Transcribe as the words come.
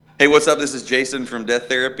Hey, what's up? This is Jason from Death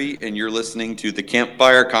Therapy, and you're listening to the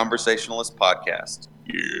Campfire Conversationalist Podcast.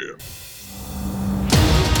 Yeah.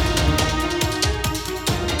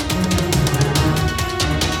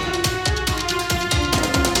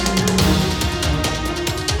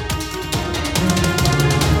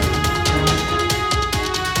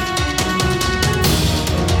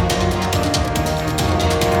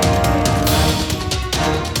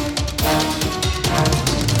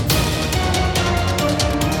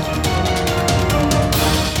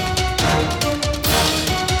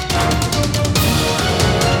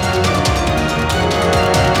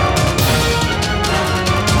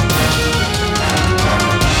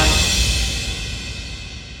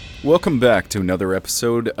 Welcome back to another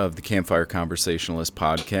episode of the Campfire Conversationalist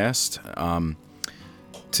Podcast.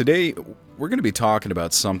 Today, we're going to be talking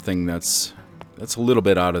about something that's a little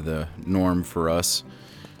bit out of the norm for us,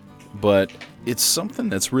 but it's something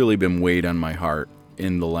that's really been weighed on my heart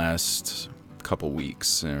in the last couple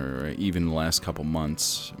weeks, or even the last couple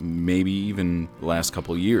months, maybe even the last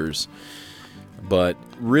couple years. But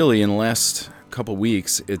really, in the last couple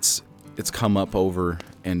weeks, it's come up over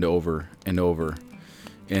and over and over.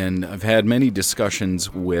 And I've had many discussions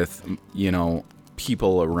with,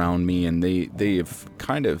 people around me, and they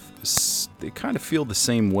kind of feel the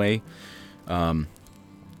same way.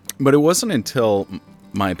 But it wasn't until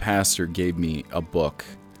my pastor gave me a book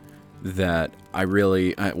that I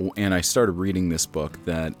started reading this book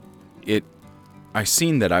that I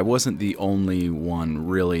seen that I wasn't the only one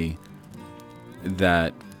really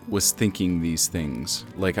that was thinking these things.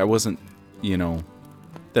 Like I wasn't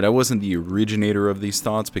the originator of these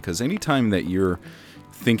thoughts, because anytime that you're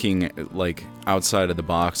thinking like outside of the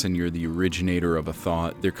box and you're the originator of a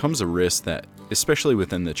thought, there comes a risk that, especially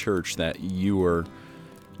within the church, that you're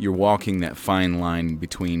walking that fine line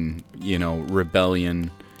between, rebellion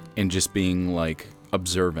and just being like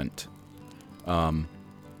observant.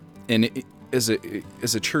 As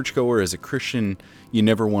a churchgoer, as a Christian, you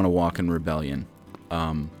never want to walk in rebellion.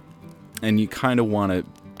 And you kind of want to,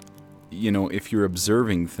 if you're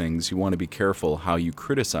observing things, you want to be careful how you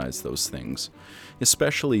criticize those things,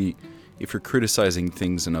 especially if you're criticizing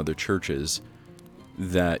things in other churches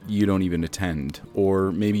that you don't even attend,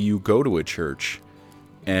 or maybe you go to a church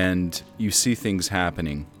and you see things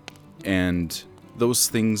happening, and those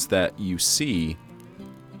things that you see,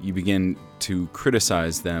 you begin to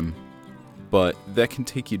criticize them, but that can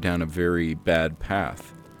take you down a very bad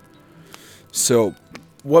path. So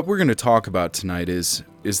what we're going to talk about tonight is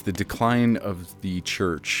the decline of the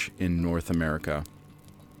church in North America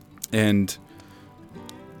and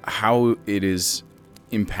how it is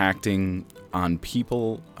impacting on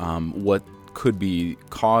people, what could be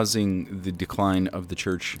causing the decline of the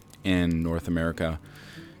church in North America,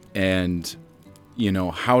 and,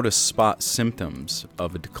 how to spot symptoms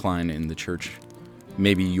of a decline in the church.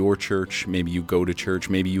 Maybe your church, maybe you go to church,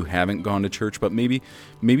 maybe you haven't gone to church, but maybe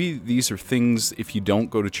these are things, if you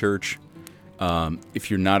don't go to church,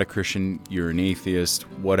 if you're not a Christian, you're an atheist,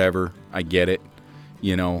 whatever, I get it,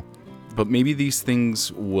 but maybe these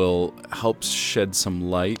things will help shed some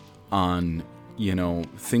light on,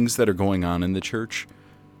 things that are going on in the church,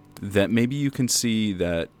 that maybe you can see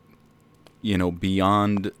that,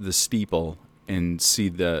 beyond the steeple, and see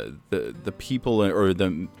the people, or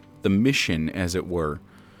the mission, as it were,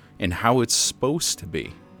 and how it's supposed to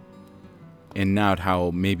be, and not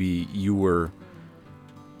how maybe you were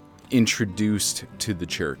introduced to the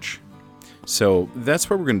church. So that's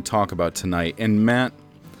what we're going to talk about tonight. And Matt,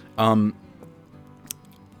 why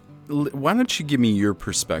don't you give me your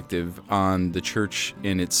perspective on the church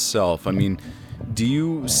in itself? I mean, do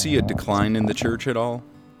you see a decline in the church at all?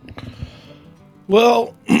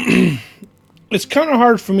 Well, it's kind of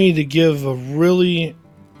hard for me to give a really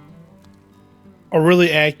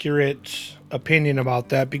accurate opinion about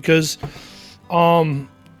that, because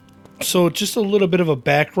so just a little bit of a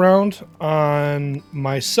background on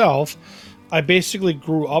myself. I basically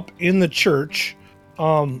grew up in the church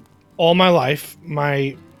all my life.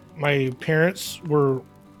 My parents were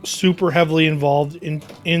super heavily involved in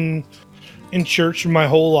church my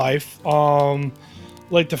whole life.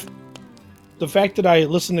 Like the fact that I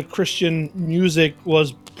listened to Christian music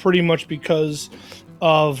was pretty much because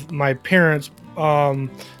of my parents.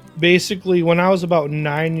 Basically, when I was about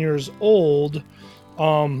 9 years old,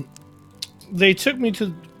 they took me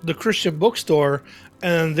to the Christian bookstore,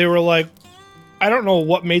 and they were like, I don't know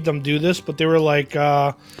what made them do this, but they were like,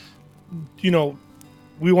 we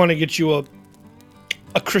want to get you a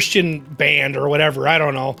Christian band or whatever, I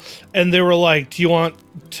don't know. And they were like, do you want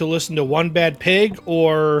to listen to One Bad Pig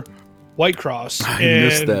or White Cross. I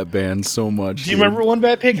missed that band so much. Do you remember One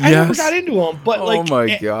Bad Pig? Yes. I never got into them, but Oh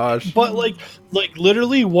my gosh. But like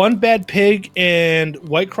literally, One Bad Pig and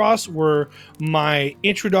White Cross were my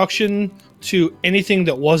introduction to anything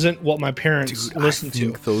that wasn't what my parents listened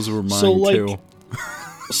to. Those were mine too.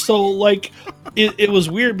 So like, it was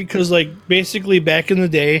weird because like basically back in the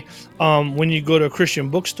day, when you go to a Christian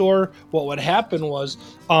bookstore, what would happen was,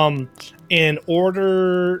 in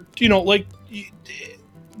order, like,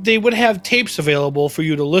 they would have tapes available for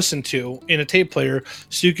you to listen to in a tape player,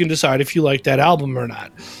 so you can decide if you like that album or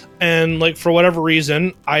not. And like for whatever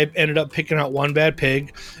reason, I ended up picking out One Bad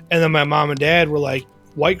Pig, and then my mom and dad were like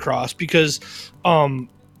White Cross because, the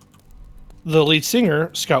lead singer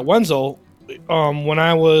Scott Wenzel, when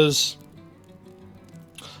I was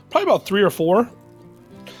probably about 3 or 4,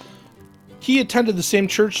 he attended the same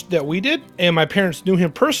church that we did, and my parents knew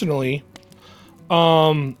him personally.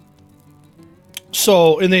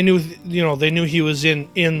 So, and they knew, they knew he was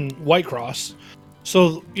in White Cross.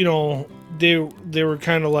 So, they were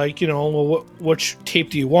kind of like, well, which tape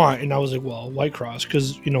do you want? And I was like, well, White Cross,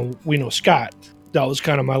 because, we know Scott. That was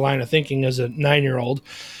kind of my line of thinking as a 9-year-old.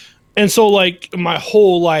 And so, like, my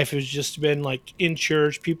whole life has just been, like, in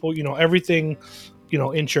church, people, everything,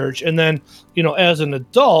 in church. And then, as an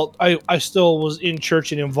adult, I still was in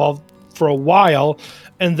church and involved for a while.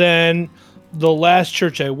 And then the last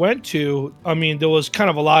church I went to, I mean, there was kind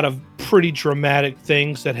of a lot of pretty dramatic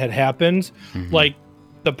things that had happened. Mm-hmm. Like,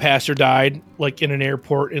 the pastor died, like, in an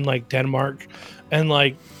airport in, like, Denmark. And,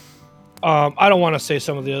 like, I don't want to say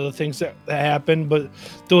some of the other things that happened, but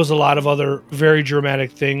there was a lot of other very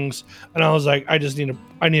dramatic things, and I was like, I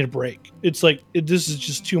need a break. It's like this is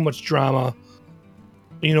just too much drama.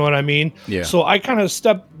 You know what I mean? Yeah. So I kind of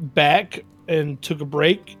stepped back and took a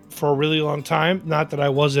break for a really long time. Not that I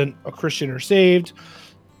wasn't a Christian or saved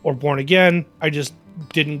or born again. I just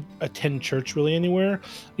didn't attend church really anywhere.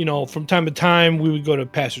 From time to time, we would go to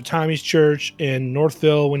Pastor Tommy's church in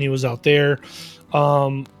Northville when he was out there.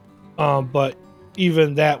 But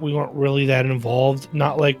even that, we weren't really that involved,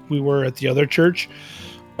 not like we were at the other church.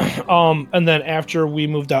 And then after we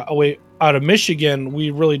moved out of Michigan,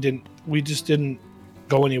 we just didn't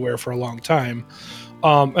go anywhere for a long time.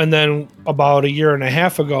 And then about 1.5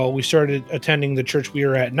 years ago, we started attending the church we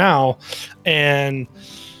are at now. And,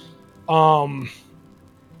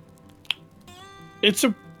 it's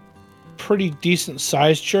a pretty decent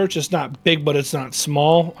sized church. It's not big, but it's not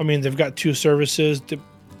small. I mean, they've got 2 services.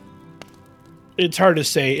 It's hard to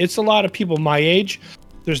say. It's a lot of people my age.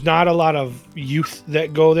 There's not a lot of youth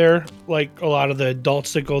that go there. Like, a lot of the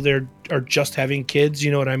adults that go there are just having kids.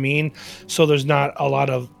 You know what I mean? So there's not a lot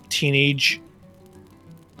of teenagers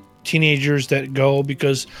that go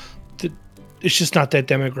because it's just not that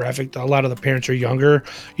demographic. A lot of the parents are younger.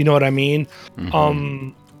 You know what I mean?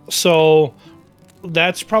 Mm-hmm. So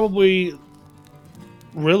that's probably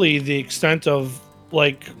really the extent of,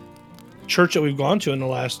 like, church that we've gone to in the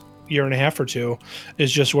last 1.5 years or 2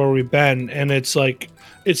 is just where we've been. And it's like,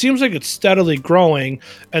 it seems like it's steadily growing,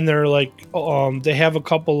 and they're like, they have a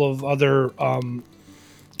couple of other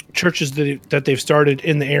churches that they've started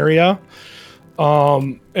in the area,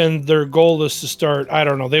 and their goal is to start, I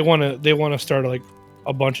don't know, they want to start like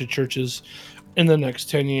a bunch of churches in the next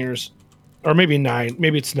 10 years, or maybe 9.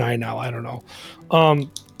 Maybe it's 9 now, I don't know.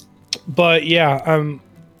 But yeah,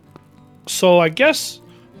 so I guess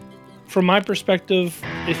from my perspective,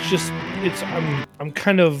 I'm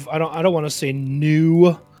kind of, I don't want to say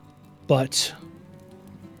new, but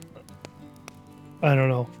I don't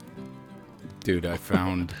know. Dude, I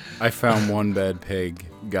found One Bad Pig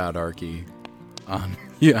Godarchy on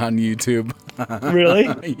YouTube. Really?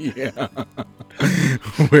 Yeah.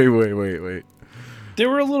 Wait. They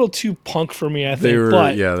were a little too punk for me, I think.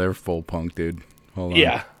 They're full punk, dude. Hold on.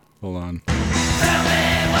 Yeah. Hold on. Tell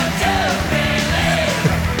me what to believe.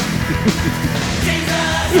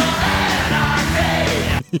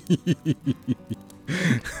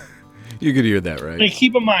 You could hear that, right? And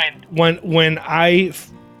keep in mind, when I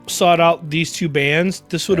sought out these 2 bands,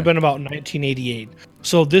 this would have been about 1988.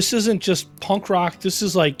 So this isn't just punk rock. This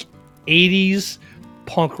is like 80s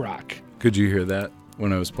punk rock. Could you hear that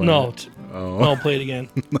when I was playing? No. It? Oh. No, play it again.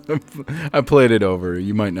 I played it over.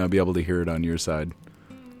 You might not be able to hear it on your side.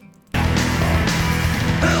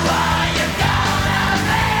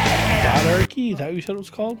 Godarchy? Is that what you said it was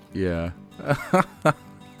called? Yeah.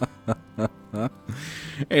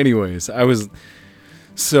 Anyways, I was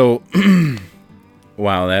so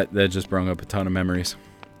wow, that just brought up a ton of memories.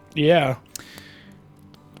 Yeah.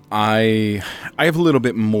 I have a little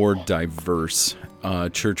bit more diverse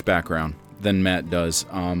church background than Matt does.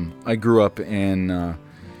 I grew up in I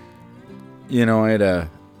had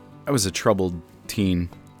was a troubled teen,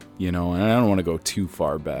 and I don't want to go too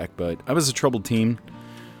far back, but I was a troubled teen.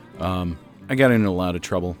 I got into a lot of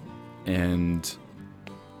trouble, and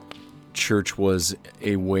church was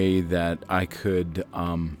a way that I could,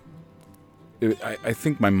 I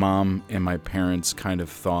think my mom and my parents kind of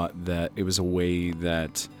thought that it was a way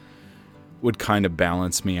that would kind of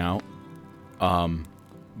balance me out.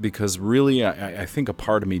 Because really, I think a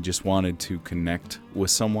part of me just wanted to connect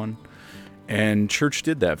with someone, and church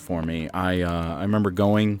did that for me. I remember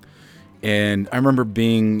going, and I remember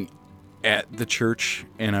being at the church,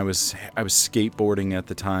 and I was skateboarding at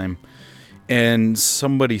the time, and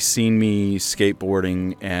somebody seen me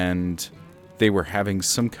skateboarding, and they were having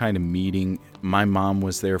some kind of meeting. My mom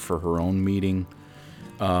was there for her own meeting,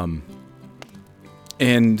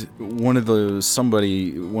 and one of the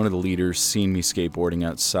leaders seen me skateboarding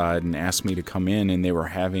outside and asked me to come in, and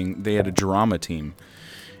they had a drama team,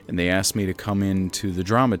 and they asked me to come into the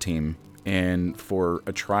drama team and for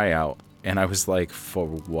a tryout. And I was like, for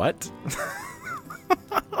what?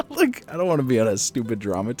 Like, I don't want to be on a stupid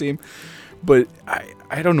drama team. But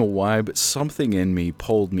I don't know why, but something in me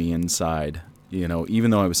pulled me inside, even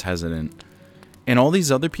though I was hesitant. And all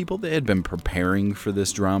these other people, they had been preparing for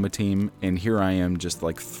this drama team, and here I am just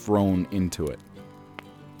like thrown into it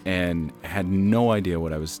and had no idea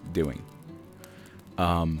what I was doing.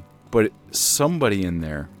 But somebody in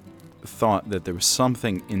there thought that there was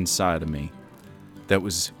something inside of me that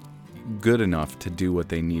was good enough to do what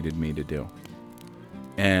they needed me to do.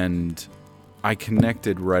 And I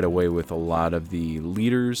connected right away with a lot of the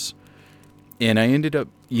leaders, and I ended up,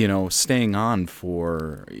 staying on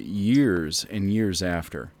for years and years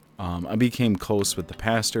after. I became close with the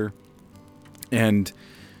pastor, and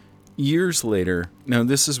years later, now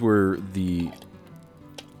this is where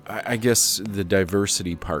I guess the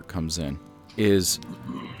diversity part comes in, is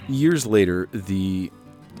years later, the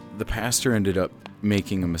pastor ended up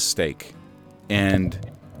making a mistake, and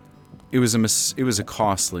it was a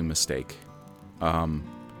costly mistake.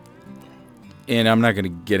 And I'm not going to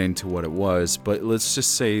get into what it was, but let's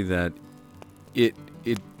just say that it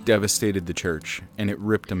devastated the church, and it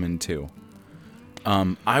ripped them in two.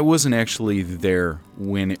 I wasn't actually there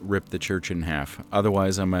when it ripped the church in half.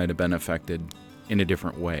 Otherwise, I might have been affected in a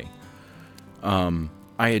different way. I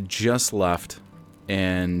had just left,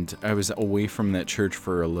 and I was away from that church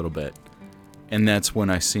for a little bit. And that's when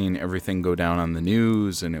I seen everything go down on the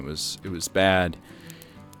news, and it was bad.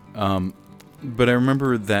 But I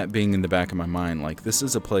remember that being in the back of my mind, like, this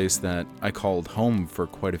is a place that I called home for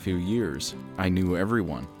quite a few years. I knew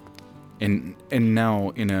everyone. And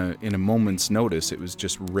now, in a moment's notice, it was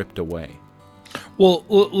just ripped away. Well,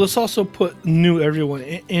 let's also put knew everyone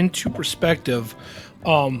into perspective.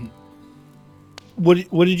 What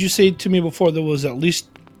did you say to me before? There was at least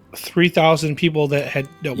 3,000 people that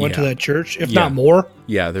went to that church, if not more.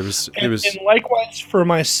 Yeah, there was. And likewise for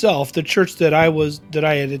myself, the church that I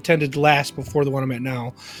had attended last before the one I'm at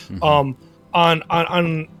now,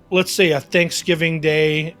 on let's say a Thanksgiving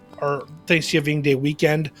Day or Thanksgiving Day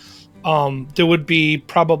weekend, there would be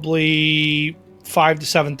probably 5,000 to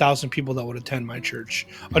 7,000 people that would attend my church.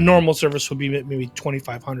 A normal service would be maybe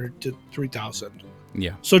 2,500 to 3,000.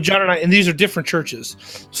 Yeah. So John and I, and these are different churches.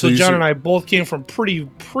 So John and I both came from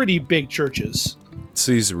pretty big churches.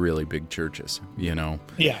 So these are really big churches, Yeah.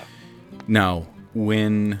 Now,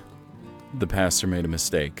 when the pastor made a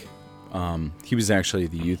mistake, he was actually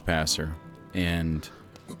the youth pastor, and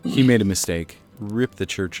he made a mistake, ripped the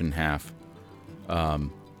church in half.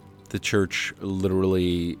 The church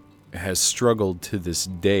literally has struggled to this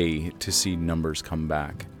day to see numbers come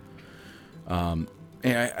back.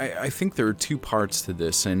 I think there are two parts to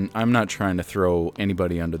this, and I'm not trying to throw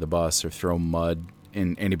anybody under the bus or throw mud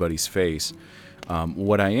in anybody's face.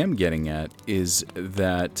 What I am getting at is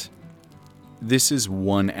that this is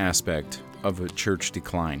one aspect of a church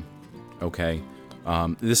decline. Okay,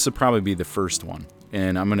 this will probably be the first one,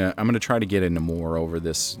 and I'm gonna try to get into more over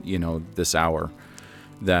this, this hour.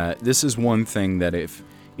 That this is one thing that if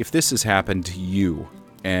this has happened to you,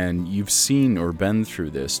 and you've seen or been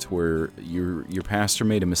through this, to where your pastor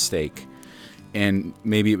made a mistake, and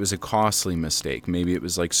maybe it was a costly mistake, maybe it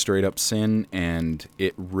was like straight up sin, and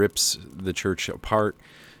it rips the church apart,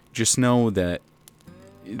 just know that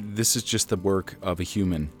this is just the work of a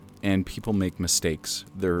human, and people make mistakes.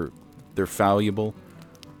 They're fallible,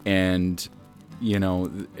 and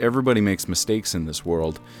everybody makes mistakes in this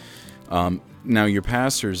world. Now, your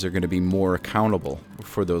pastors are going to be more accountable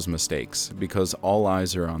for those mistakes, because all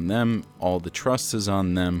eyes are on them, all the trust is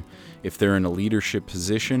on them. If they're in a leadership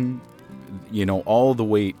position, all the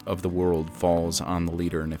weight of the world falls on the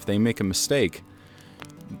leader. And if they make a mistake,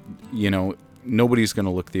 nobody's going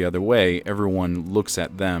to look the other way. Everyone looks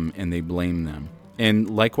at them and they blame them. And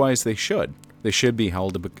likewise, they should. They should be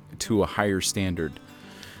held to a higher standard.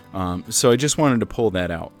 So I just wanted to pull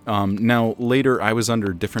that out. Now, later, I was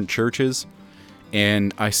under different churches,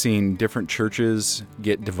 and I seen different churches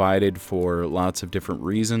get divided for lots of different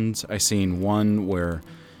reasons. I seen one where,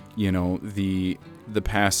 the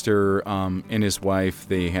pastor and his wife,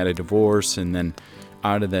 they had a divorce, and then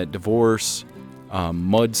out of that divorce,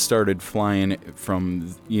 mud started flying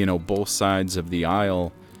from, both sides of the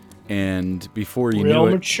aisle, and before you Real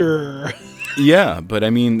knew it, mature. yeah. But I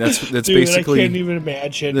mean, that's Dude, basically I can't even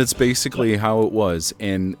imagine. that's basically how it was,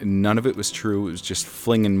 and none of it was true. It was just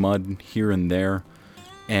flinging mud here and there,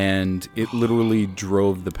 and it literally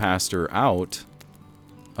drove the pastor out.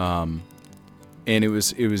 And it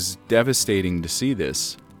was devastating to see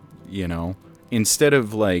this, Instead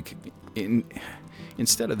of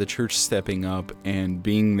instead of the church stepping up and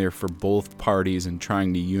being there for both parties and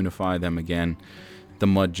trying to unify them again, the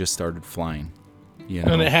mud just started flying.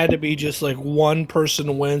 And it had to be just like one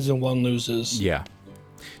person wins and one loses. Yeah.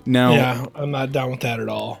 Now, Yeah, I'm not down with that at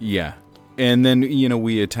all. yeah. And then,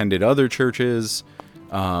 we attended other churches.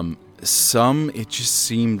 Some, it just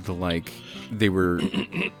seemed like they were,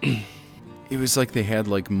 it was like they had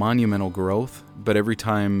like monumental growth, but every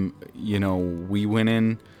time, we went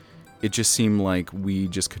in, it just seemed like we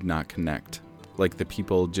just could not connect. Like the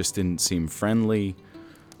people just didn't seem friendly.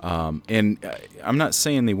 And I'm not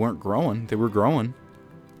saying they weren't growing. They were growing,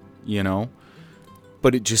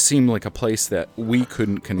 but it just seemed like a place that we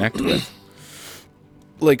couldn't connect with.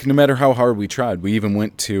 Like, no matter how hard we tried. We even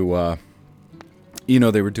went to,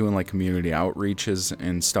 they were doing like community outreaches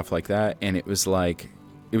and stuff like that. And it was like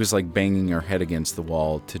banging our head against the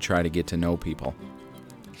wall to try to get to know people.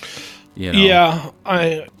 Yeah,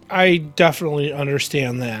 I definitely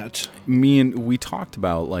understand that. We talked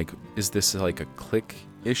about, like, is this like a clique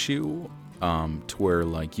issue, to where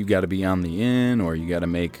like you got to be on the in, or you got to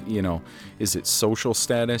make, is it social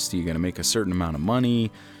status? Do you got to make a certain amount of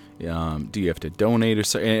money? Do you have to donate or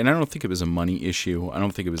so? And I don't think it was a money issue. I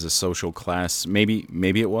don't think it was a social class. Maybe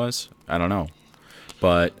it was. I don't know.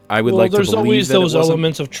 But I would like to believe that it wasn't. There's always those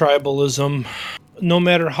elements of tribalism. No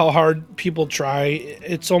matter how hard people try,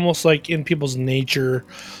 it's almost like in people's nature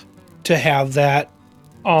to have that.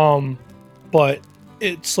 But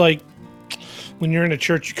it's like when you're in a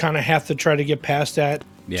church, you kind of have to try to get past that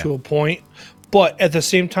to a point. But at the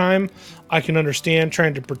same time, I can understand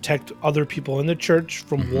trying to protect other people in the church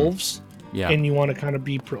from wolves. Yeah. And you want to kind of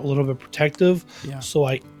be a little bit protective. Yeah. So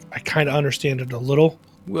I kind of understand it a little.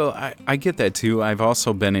 Well, I get that too. I've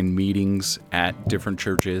also been in meetings at different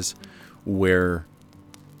churches where,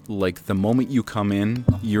 like, the moment you come in,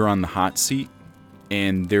 you're on the hot seat,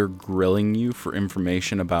 and they're grilling you for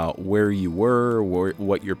information about where you were,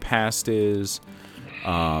 what your past is,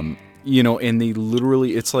 and they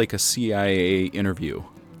literally, it's like a CIA interview,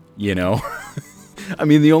 I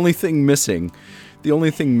mean, the only thing missing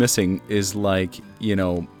is like,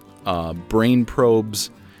 brain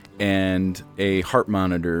probes and a heart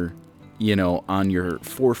monitor, on your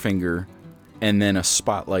forefinger, and then a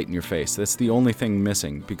spotlight in your face. That's the only thing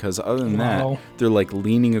missing, because other than that, they're like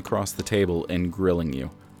leaning across the table and grilling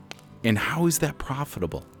you. And how is that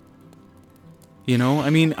profitable?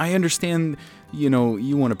 I mean, I understand, you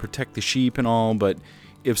want to protect the sheep and all, but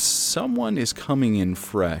if someone is coming in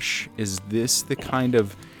fresh, is this the kind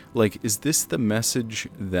of, like, is this the message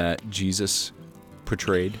that Jesus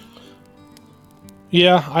portrayed?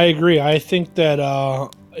 Yeah, I agree. I think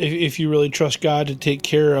that if you really trust God to take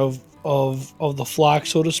care of the flock,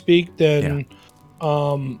 so to speak, then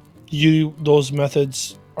those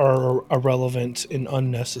methods are irrelevant and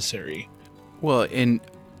unnecessary. Well, and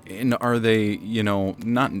are they,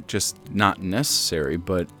 not just not necessary,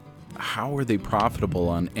 but how are they profitable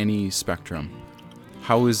on any spectrum?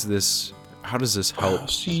 How does this help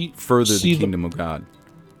further the kingdom of God?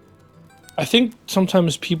 I think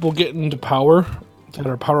sometimes people get into power that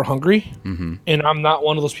are power hungry, and I'm not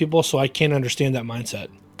one of those people, so I can't understand that mindset.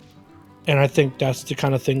 And I think that's the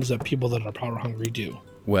kind of things that people that are power hungry do.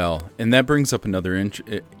 Well, and that brings up another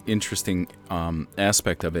interesting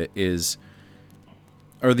aspect of it is,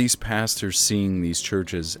 are these pastors seeing these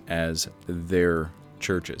churches as their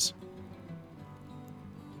churches?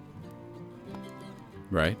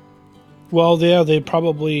 Right? Well, yeah, they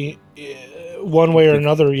probably, one way or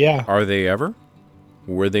another, yeah. Are they ever?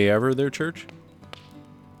 Were they ever their church?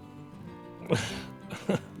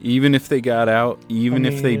 Even if they got out,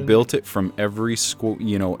 if they built it from every school,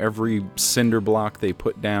 every cinder block they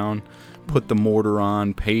put down, put the mortar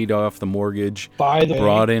on, paid off the mortgage,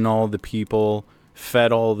 brought in all the people,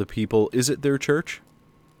 fed all the people, is it their church?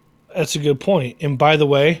 That's a good point. And by the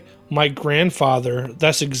way, my grandfather,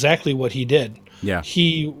 that's exactly what he did. Yeah.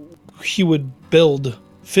 He would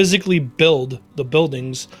physically build the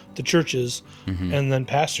buildings, the churches, and then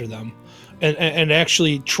pastor them. And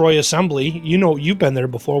actually, Troy Assembly, you've been there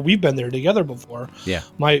before. We've been there together before. Yeah.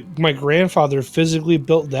 My grandfather physically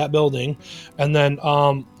built that building, and then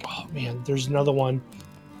oh man, there's another one.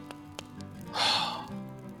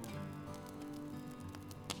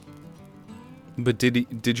 But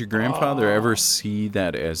did your grandfather ever see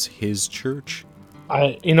that as his church?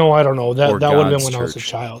 I don't know. That Or would have been God's when I was a church.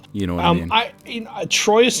 child. You know what I mean?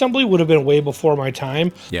 Troy Assembly would have been way before my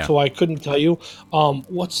time, Yeah. so I couldn't tell you.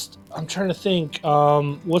 I'm trying to think.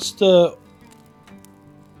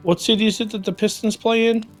 What city is it that the Pistons play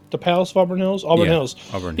in? The Palace of Auburn Hills. Auburn Yeah, Hills.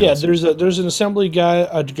 Auburn Yeah, Hills. there's an Assembly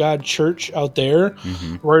God church out there,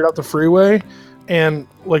 Mm-hmm. right out the freeway, and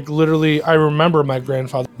like literally, I remember my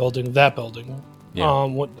grandfather building that building. Yeah.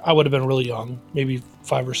 When I would have been really young, maybe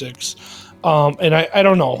 5 or 6. And I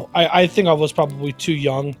don't know. I think I was probably too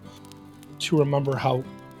young to remember how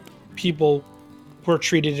people were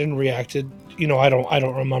treated and reacted. I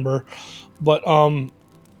don't remember. But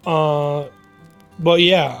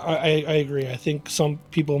yeah, I agree. I think some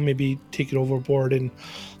people maybe take it overboard and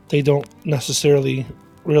they don't necessarily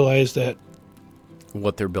realize that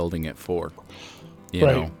What they're building it for. You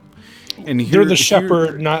Right. know. And they're the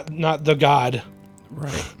shepherd, not the God.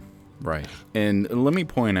 Right. And let me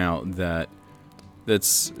point out that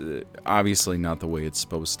that's obviously not the way it's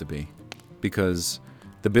supposed to be. Because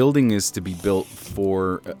the building is to be built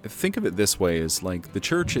for... think of it this way, is like the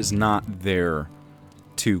church is not there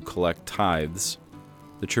to collect tithes.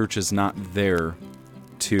 The church is not there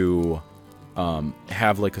to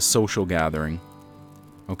have like a social gathering.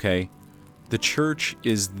 Okay? The church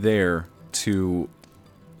is there to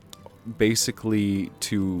basically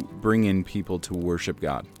to bring in people to worship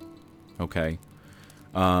God. Okay?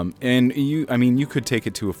 And you could take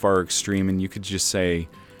it to a far extreme and you could just say,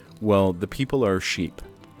 well, the people are sheep.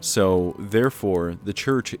 So therefore, the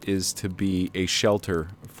church is to be a shelter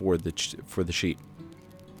for the sheep.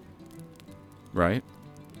 Right?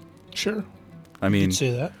 Sure. I You mean, could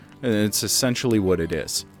say that. it's essentially what it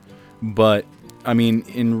is. But I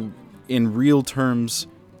mean, in real terms,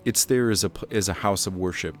 it's there as a house of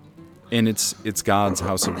worship, and it's God's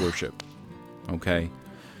house of worship. Okay,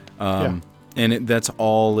 Yeah. and that's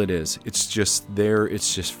all it is. It's just there.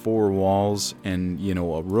 It's just 4 walls and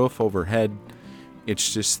a roof overhead.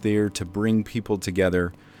 It's just there to bring people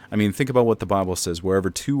together. I mean, think about what the Bible says: wherever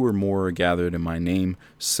 2 or more are gathered in my name,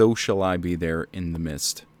 so shall I be there in the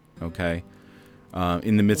midst. Okay,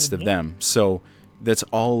 in the midst of them. So that's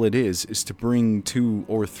all it is to bring 2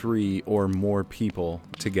 or 3 or more people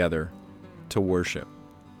together to worship.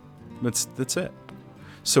 That's it.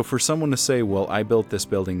 So for someone to say, well, I built this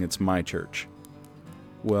building, it's my church.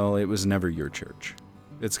 Well, it was never your church.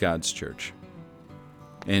 It's God's church.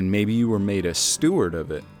 And maybe you were made a steward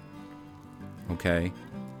of it. Okay?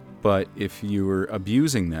 But if you were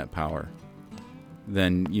abusing that power,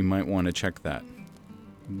 then you might want to check that.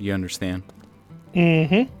 You understand?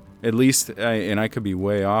 Mm-hmm. At least, and I could be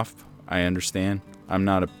way off. I understand. I'm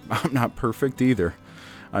not perfect either.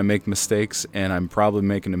 I make mistakes, and I'm probably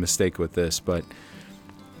making a mistake with this. But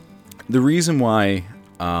the reason why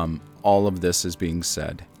all of this is being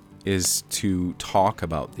said is to talk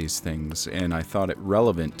about these things, and I thought it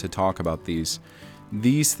relevant to talk about these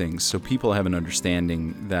things so people have an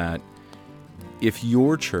understanding that if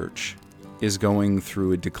your church is going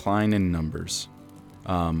through a decline in numbers.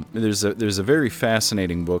 There's a very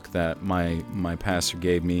fascinating book that my pastor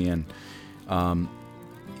gave me, and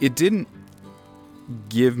it didn't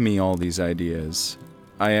give me all these ideas.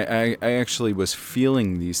 I actually was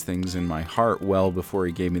feeling these things in my heart well before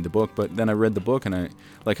he gave me the book, but then I read the book, and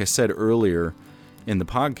like I said earlier in the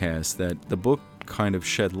podcast, that the book kind of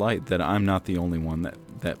shed light that I'm not the only one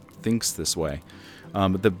that thinks this way.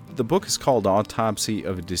 But the book is called Autopsy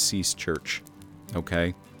of a Deceased Church.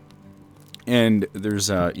 Okay? And there's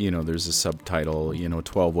a subtitle,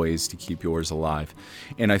 12 Ways to Keep Yours Alive.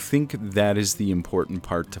 And I think that is the important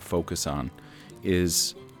part to focus on,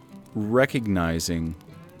 is recognizing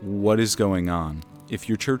what is going on. If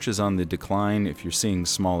your church is on the decline, if you're seeing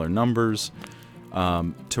smaller numbers,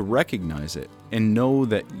 to recognize it and know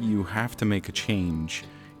that you have to make a change.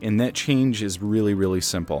 And that change is really, really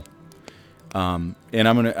simple. And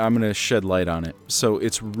I'm gonna shed light on it. So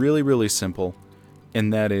it's really, really simple.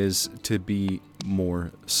 And that is to be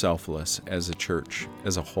more selfless as a church,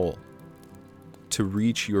 as a whole. To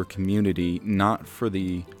reach your community, not for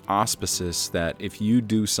the auspices that if you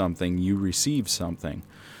do something, you receive something.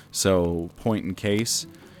 So, point in case,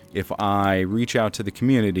 if I reach out to the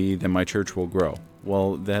community, then my church will grow.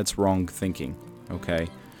 Well, that's wrong thinking, okay?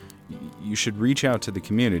 You should reach out to the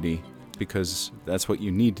community because that's what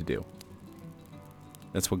you need to do.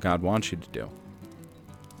 That's what God wants you to do.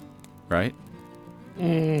 Right?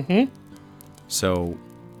 Mm-hmm. So,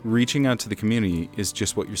 reaching out to the community is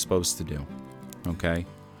just what you're supposed to do, okay?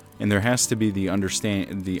 And there has to be the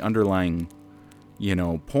underlying,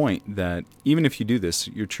 point that even if you do this,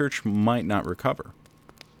 your church might not recover.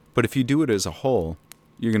 But if you do it as a whole,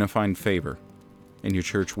 you're going to find favor, and your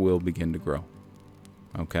church will begin to grow,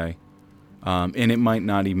 okay? And it might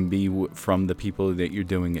not even be from the people that you're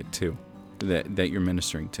doing it to, that you're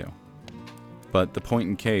ministering to. But the point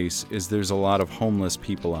in case is there's a lot of homeless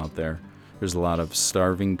people out there. There's a lot of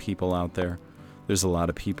starving people out there. There's a lot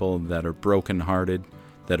of people that are brokenhearted,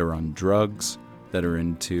 that are on drugs, that are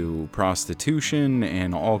into prostitution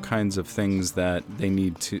and all kinds of things that they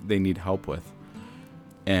need help with.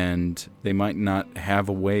 And they might not have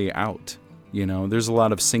a way out. There's a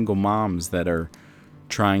lot of single moms that are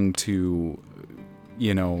trying to,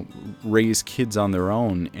 raise kids on their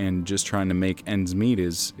own, and just trying to make ends meet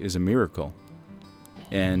is a miracle.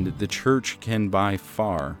 And the church can by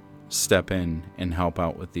far step in and help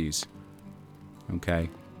out with these. Okay?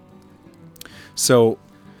 So,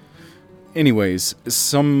 anyways,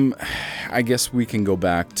 I guess we can go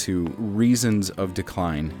back to reasons of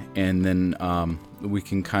decline, and then we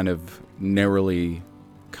can kind of narrowly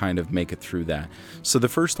make it through that. So the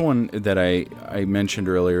first one that I mentioned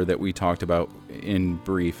earlier that we talked about in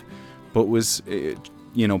brief, but was,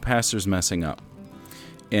 pastors messing up.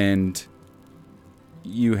 And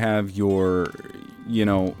you have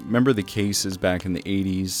remember the cases back in the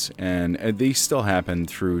 80s, and they still happen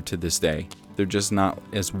through to this day. They're just not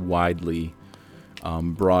as widely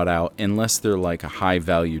brought out unless they're like a high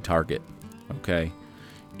value target. Okay.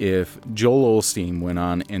 If Joel Osteen went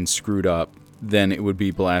on and screwed up, then it would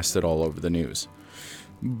be blasted all over the news.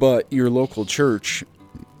 But your local church,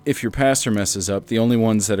 if your pastor messes up, the only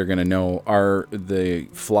ones that are going to know are the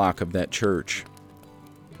flock of that church.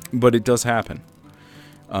 But it does happen.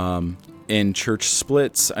 In church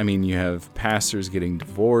splits, you have pastors getting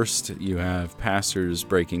divorced, you have pastors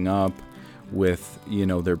breaking up with,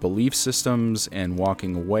 their belief systems and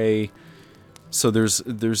walking away. So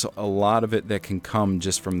there's a lot of it that can come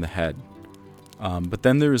just from the head. But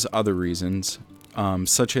then there's other reasons,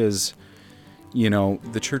 such as,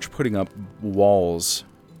 the church putting up walls.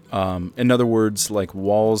 In other words, like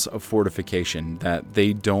walls of fortification that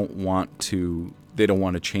they don't want to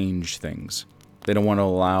change things. They don't want to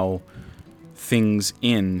allow things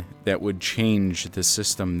in that would change the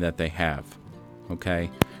system that they have. Okay?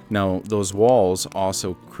 Now, those walls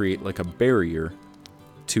also create like a barrier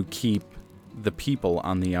to keep the people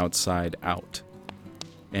on the outside out.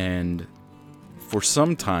 And for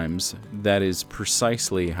sometimes, that is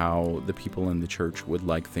precisely how the people in the church would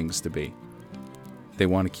like things to be. They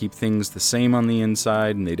want to keep things the same on the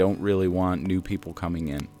inside, and they don't really want new people coming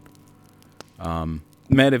in.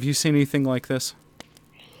 Matt, have you seen anything like this?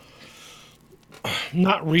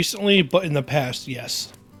 Not recently, but in the past,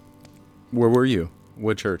 yes. Where were you?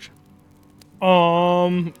 What church?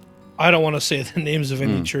 I don't want to say the names of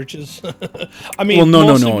any churches. Well,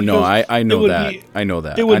 no. I know that. I know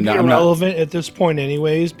that. It would be irrelevant at this point,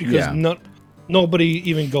 anyways, because nobody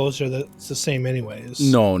even goes there that's the same, anyways.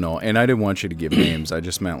 No, and I didn't want you to give names. I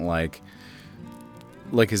just meant like,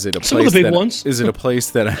 is it a place? Some of the big ones. Is it a place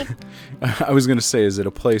that I was going to say? Is it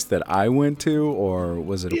a place that I went to, or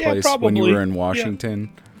was it a place probably. when you were in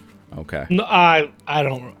Washington? Yeah. Okay. No, I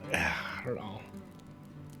don't know.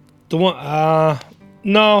 The one.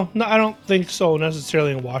 No, I don't think so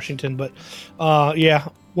necessarily in Washington, but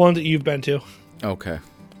one that you've been to. Okay.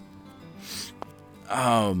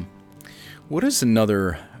 What is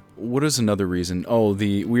another reason? Oh,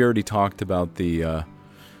 we already talked about the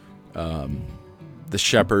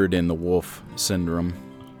shepherd and the wolf syndrome.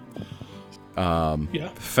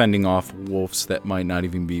 Fending off wolves that might not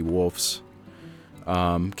even be wolves.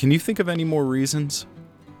 Can you think of any more reasons?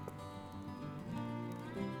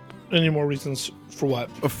 Any more reasons for what?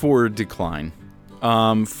 For decline.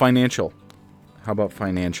 Financial. How about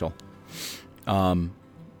financial?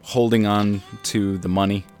 Holding on to the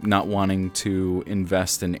money, not wanting to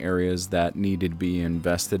invest in areas that needed to be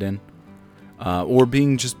invested in. Or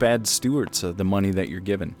being just bad stewards of the money that you're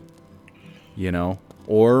given.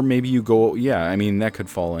 Or maybe you go, that could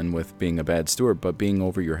fall in with being a bad steward, but being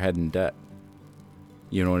over your head in debt.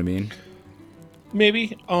 You know what I mean?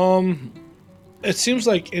 Maybe. It seems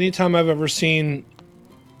like anytime I've ever seen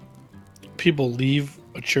people leave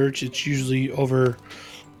a church, it's usually over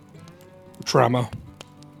trauma.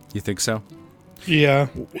 You think so? Yeah,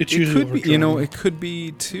 it's It usually could be, it could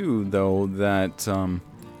be too, though, that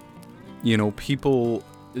people,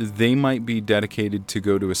 they might be dedicated to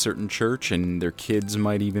go to a certain church, and their kids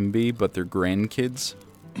might even be, but their grandkids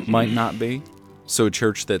might not be. So a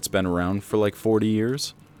church that's been around for like 40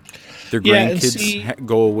 years, their Yeah, and grandkids see-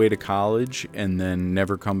 go away to college and then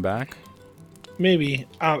never come back. maybe.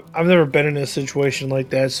 I've never been in a situation like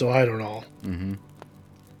that, so I don't know. Mm-hmm.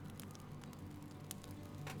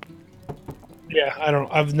 Yeah, I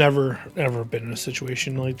don't. I've never ever been in a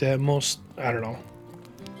situation like that. I don't know.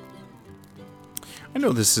 I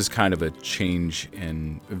know this is kind of a change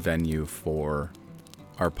in venue for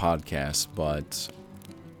our podcast, but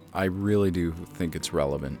I really do think it's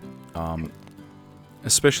relevant.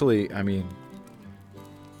 Especially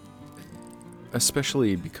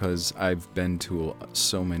because I've been to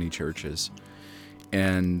so many churches,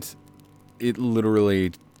 and it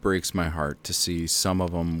literally breaks my heart to see some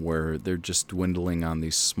of them where they're just dwindling on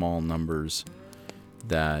these small numbers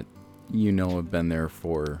that have been there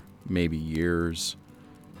for maybe years,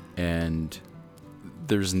 and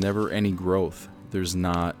there's never any growth. There's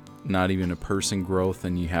not even a person growth,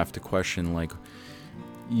 and you have to question, like,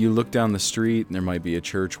 you look down the street and there might be a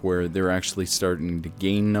church where they're actually starting to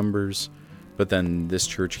gain numbers, but then this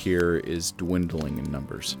church here is dwindling in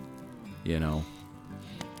numbers.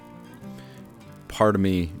 Part of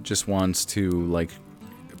me just wants to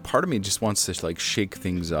shake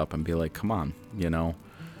things up and be like, come on,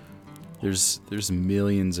 there's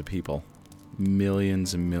millions of people,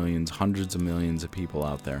 millions and millions, hundreds of millions of people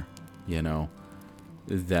out there,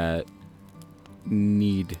 that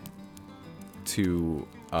need to,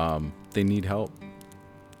 they need help.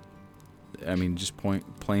 I mean, just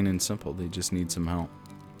plain and simple, they just need some help,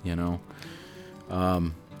 I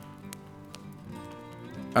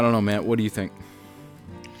don't know, Matt, what do you think?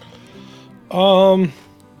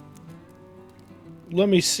 Let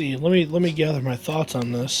me see. Let me gather my thoughts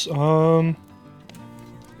on this.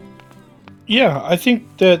 Yeah, I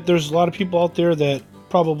think that there's a lot of people out there that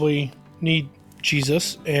probably need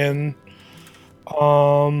Jesus, and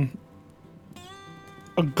a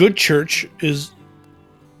good church is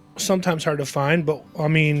sometimes hard to find, but I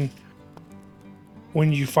mean,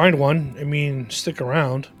 when you find one, stick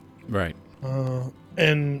around. Right.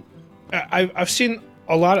 And I've seen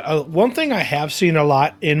a lot of, one thing I have seen a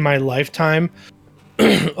lot in my lifetime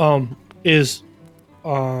is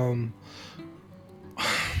I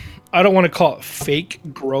don't want to call it fake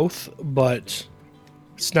growth, but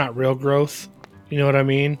it's not real growth. You know what I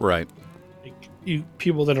mean? Right. Like,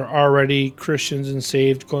 people that are already Christians and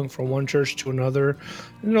saved going from one church to another,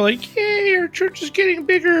 and they're like, "Yay, our church is getting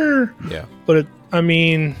bigger." Yeah. But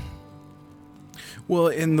well,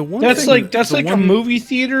 in the one that's thing, like a movie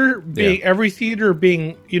theater being every theater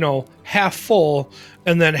being half full,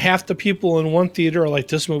 and then half the people in one theater are like,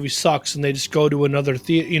 "This movie sucks," and they just go to another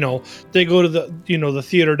theater. They go to the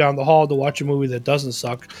theater down the hall to watch a movie that doesn't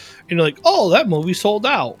suck, and you're like, "Oh, that movie sold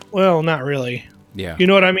out." Well, not really. Yeah. You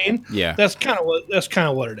know what I mean? Yeah. That's kind of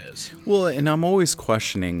what it is. Well, and I'm always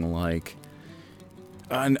questioning, like,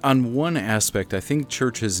 on one aspect, I think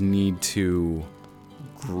churches need to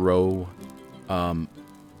grow. I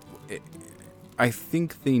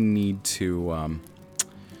think they need to.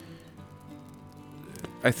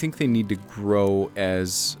 I think they need to grow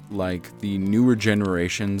as, like, the newer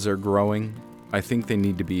generations are growing. I think they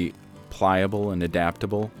need to be pliable and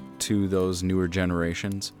adaptable to those newer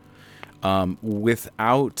generations,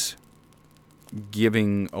 without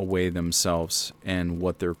giving away themselves and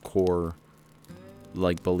what their core,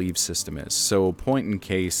 like, belief system is. So, point in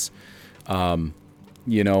case, I'm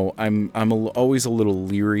always a little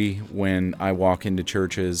leery when I walk into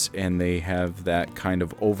churches and they have that kind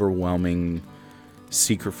of overwhelming,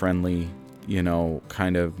 seeker-friendly,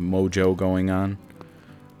 kind of mojo going on.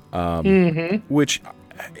 Which,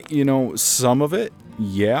 some of it,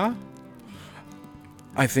 yeah,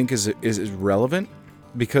 I think is relevant,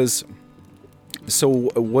 because, so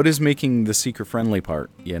what is making the seeker-friendly part?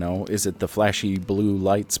 Is it the flashy blue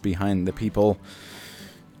lights behind the people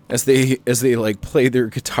as they like play their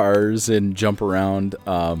guitars and jump around,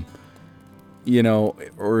 or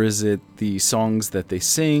is it the songs that they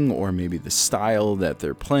sing, or maybe the style that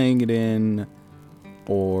they're playing it in,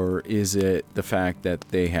 or is it the fact that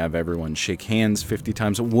they have everyone shake hands 50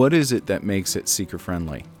 times? What is it that makes it seeker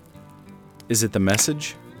friendly? Is it the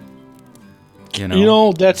message?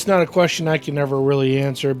 That's not a question I can ever really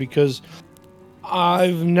answer, because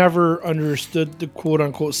I've never understood the quote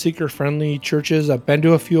unquote seeker friendly churches. I've been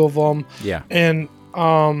to a few of them. Yeah. And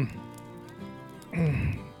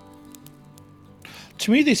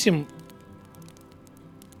to me they seem,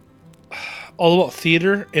 all about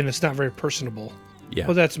theater, and it's not very personable. Yeah.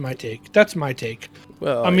 Well, that's my take. That's my take.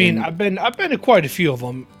 Well, I mean, and- I've been to quite a few of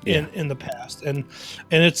them Yeah. in the past, and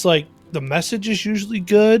it's like the message is usually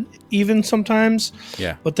good, even sometimes.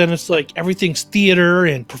 yeah. But then it's like everything's theater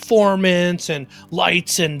and performance and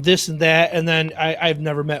lights and this and that, and then I've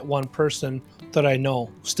never met one person that I know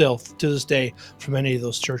still to this day from any of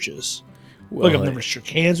those churches. Like I've Well, never shook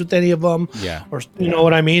hands with any of them, Yeah. or you know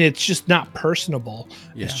what I mean. It's just not personable.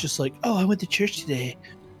 Yeah. It's just like, oh, I went to church today.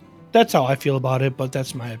 That's how I feel about it, but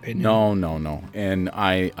that's my opinion. No. And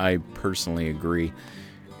I personally agree.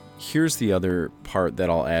 Here's the other part that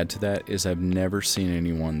I'll add to that is I've never seen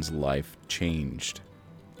anyone's life changed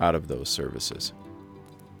out of those services.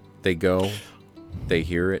 They go, they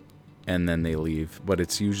hear it, and then they leave. But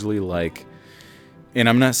it's usually like, and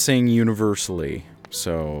I'm not saying universally,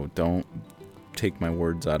 so don't take my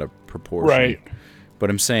words out of proportion. Right. But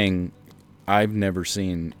I'm saying I've never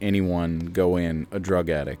seen anyone go in a drug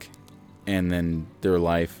addict and then their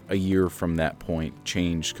life a year from that point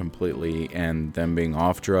changed completely and them being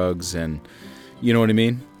off drugs and you know what I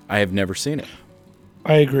mean? I have never seen it.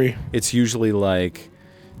 I agree. It's usually like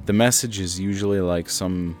the message is usually like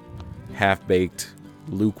some half-baked,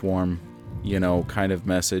 lukewarm, kind of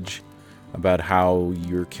message about how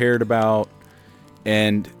you're cared about.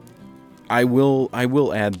 And I will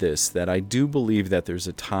add this, that I do believe that there's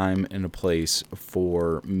a time and a place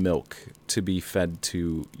for milk to be fed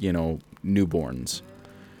to, newborns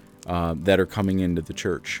that are coming into the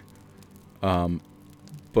church.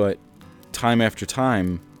 But time after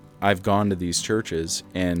time, I've gone to these churches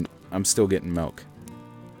and I'm still getting milk.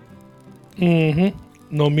 Mm-hmm.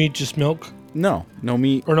 No meat, just milk. No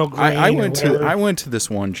meat. Or no grain I or went whatever. to this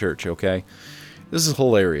one church, okay? This is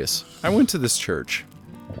hilarious. I went to this church.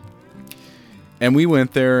 And we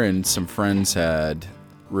went there and some friends had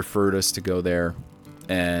referred us to go there.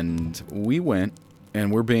 And we went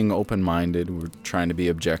and we're being open-minded. We're trying to be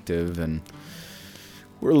objective and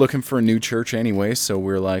we're looking for a new church anyway. So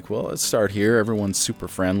we're like, well, let's start here. Everyone's super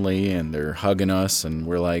friendly and they're hugging us. And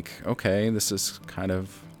we're like, okay, this is kind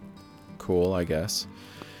of cool, I guess.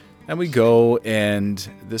 And we go and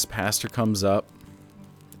this pastor comes up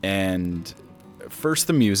and first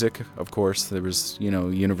the music, of course. There was,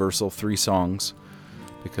 universal 3 songs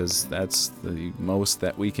because that's the most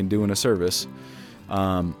that we can do in a service.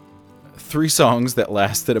 3 songs that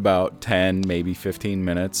lasted about 10, maybe 15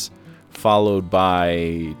 minutes, followed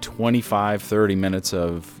by 25, 30 minutes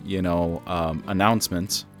of,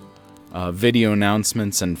 announcements, video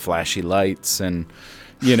announcements and flashy lights and,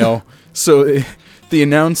 so the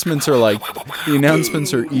announcements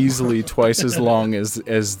are easily twice as long as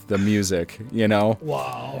the music,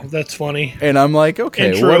 Wow, that's funny. And I'm like, okay,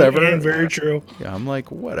 And true, whatever. and very true. Yeah, I'm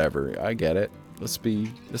like, whatever. I get it. Let's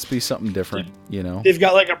be something different, They've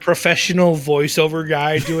got like a professional voiceover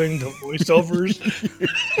guy doing the voiceovers.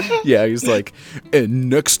 Yeah, he's like, and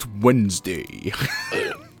next Wednesday.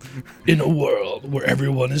 In a world where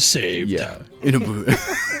everyone is saved. Yeah.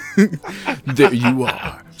 There you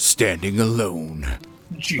are, standing alone.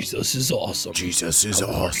 Jesus is awesome. Jesus is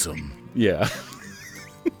awesome. Yeah.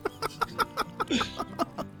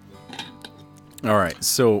 All right.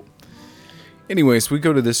 So, anyways, we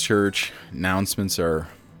go to this church. Announcements are,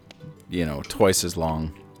 twice as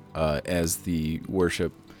long as the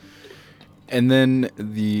worship. And then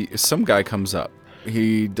some guy comes up.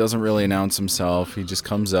 He doesn't really announce himself. He just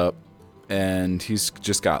comes up, and he's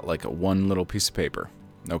just got like one little piece of paper.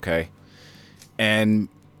 Okay. And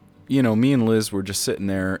me and Liz were just sitting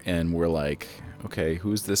there and we're like, okay,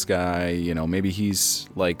 who's this guy? Maybe he's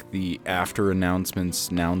like the after announcements,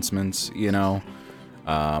 And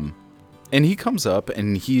he comes up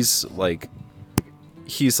and he's like,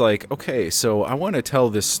 okay, so I want to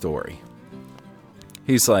tell this story.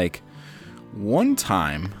 He's like, once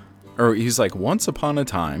upon a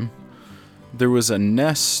time, there was a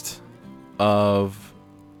nest of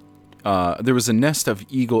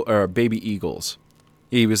baby eagles.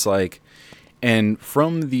 He was like, and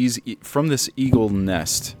from this eagle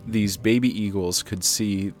nest, these baby eagles could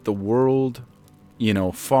see the world,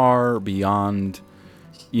 far beyond,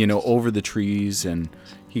 over the trees, and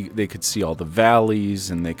they could see all the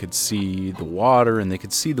valleys, and they could see the water, and they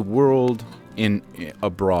could see the world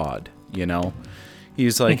abroad.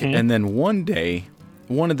 He's like, and then one day,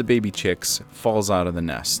 one of the baby chicks falls out of the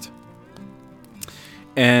nest,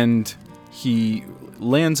 and he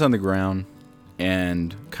lands on the ground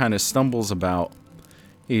and kind of stumbles about.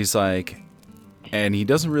 He's like, and he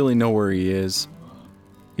doesn't really know where he is.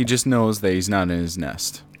 He just knows that he's not in his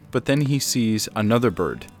nest. But then he sees another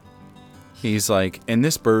bird. He's like, and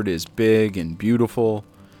this bird is big and beautiful.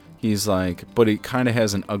 He's like, but it kind of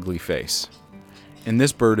has an ugly face. and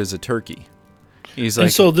this bird is a turkey. He's like,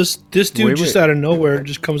 And so this dude Wait, just wait. out of nowhere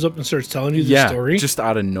just comes up and starts telling you the yeah, story. just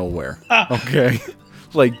out of nowhere. Okay,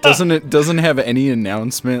 like doesn't have any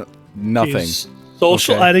announcement, nothing. Is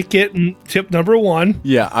social Okay. etiquette and tip number 1.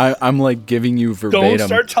 Yeah, I'm like giving you verbatim. Don't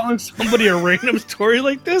start telling somebody a random story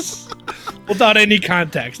like this without any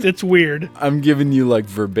context. It's weird. I'm giving you like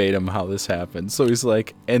verbatim how this happened. So he's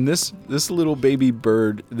like, and this little baby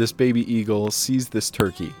bird, this baby eagle sees this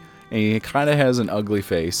turkey, and he kind of has an ugly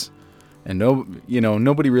face, and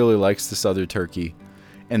nobody really likes this other turkey,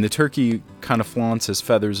 and the turkey kind of flaunts his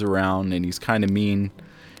feathers around, and he's kind of mean,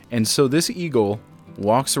 and so this eagle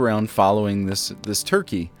walks around following this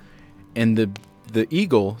turkey, and the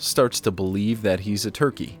eagle starts to believe that he's a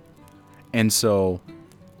turkey, and so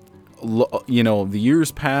the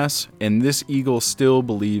years pass, and this eagle still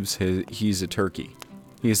believes he's a turkey.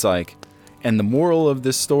 He's like, and the moral of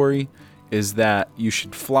this story is that you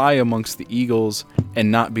should fly amongst the eagles and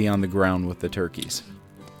not be on the ground with the turkeys.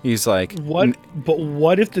 He's like, What? But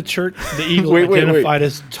what if the eagle Wait. identified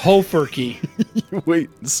as tofurkey? wait.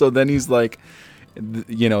 So then he's like,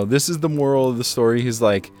 this is the moral of the story. He's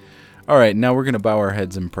like, all right, now we're going to bow our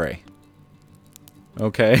heads and pray.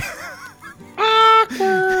 Okay.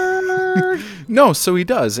 No, so he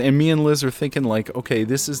does. And me and Liz are thinking like, okay,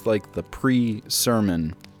 this is like the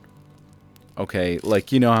pre-sermon. Okay,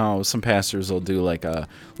 like, you know how some pastors will do like a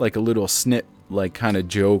little snip, like kind of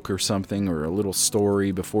joke or something, or a little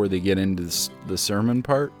story before they get into the sermon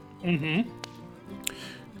part? Mm-hmm.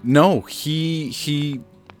 No, he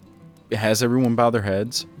has everyone bow their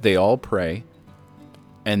heads. They all pray.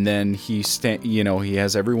 And then he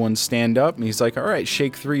has everyone stand up, and he's like, all right,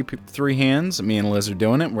 shake three hands. Me and Liz are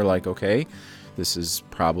doing it. And we're like, okay, this is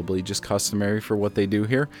probably just customary for what they do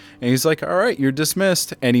here. And he's like, all right, you're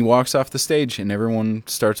dismissed. And he walks off the stage, and everyone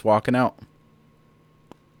starts walking out.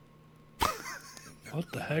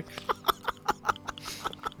 What the heck?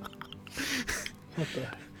 What the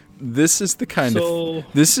heck? This is the kind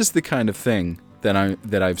of thing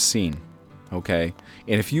that I've seen. Okay,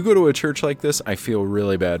 and if you go to a church like this, I feel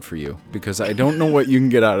really bad for you, because I don't know what you can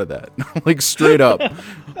get out of that. Like, straight up,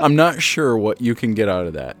 I'm not sure what you can get out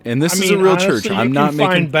of that. And this is a real honestly, church. I'm not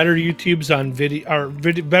making find better YouTubes on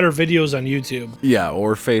better videos on YouTube.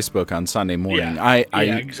 or Facebook on Sunday morning. Yeah. I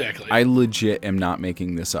Exactly. I legit am not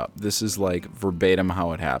making this up. This is like verbatim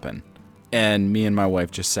how it happened. And me and my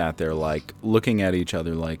wife just sat there like looking at each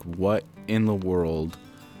other like, what in the world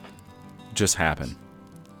just happened?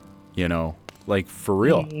 Like, for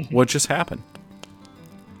real, what just happened?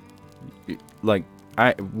 Like,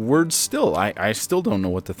 I still don't know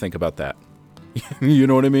what to think about that. You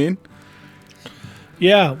know what I mean?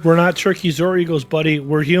 Yeah, we're not turkeys or eagles, buddy.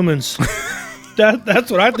 We're humans.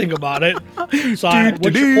 That's what I think about it. So,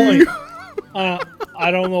 what's your point?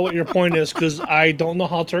 I don't know what your point is, because I don't know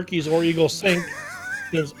how turkeys or eagles think,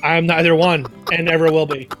 because I'm neither one and never will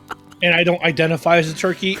be. And I don't identify as a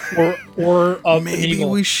turkey or an Maybe eagle.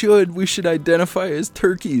 we should identify as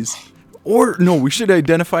turkeys, or no, we should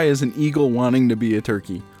identify as an eagle wanting to be a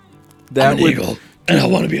turkey. That I'm an eagle, and I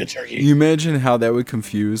want to be a turkey. You imagine how that would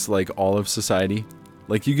confuse like all of society.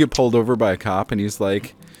 Like, you get pulled over by a cop, and he's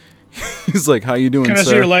like, how you doing, Can I sir?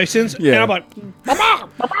 see your license? Yeah. And I'm like,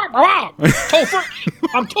 tofu.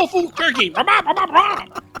 I'm tofu turkey.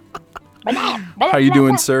 How you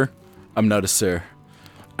doing, sir? I'm not a sir.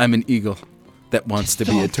 I'm an eagle that wants to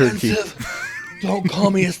be a turkey. Don't call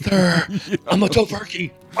me a sir. I'm a tofurkey.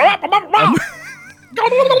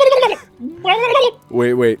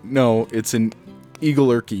 Wait, no, it's an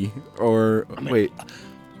eagle-erky, or wait.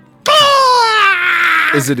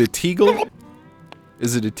 Is it a teagle?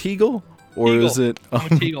 Is it a teagle? Or Eagle. is it... I'm a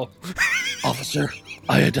teagle. Officer,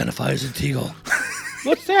 I identify as a teagle.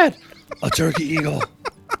 What's that? A turkey eagle.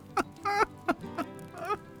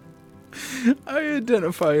 I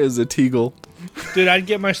identify as a teagle. Dude, I'd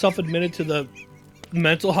get myself admitted to the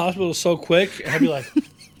mental hospital so quick, and I'd be like,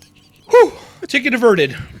 whew, ticket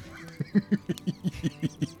averted.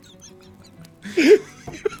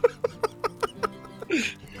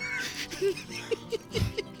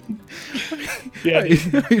 Yeah,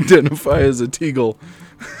 I identify as a teagle.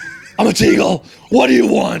 I'm a teagle. What do you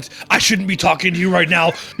want? I shouldn't be talking to you right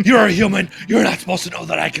now. You're a human. You're not supposed to know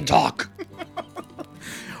that I can talk.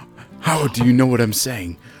 How do you know what I'm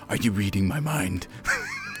saying? Are you reading my mind?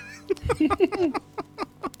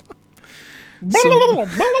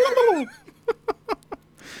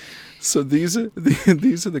 So these are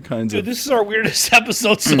the kinds Dude, of... this is our weirdest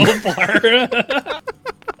episode so far.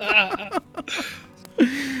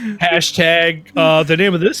 Hashtag, the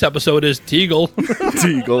name of this episode is Teagle.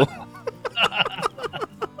 Teagle.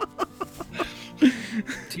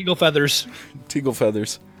 Teagle feathers. Teagle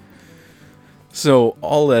feathers. So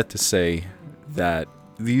all that to say that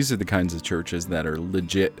these are the kinds of churches that are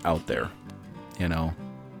legit out there, you know.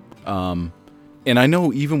 And I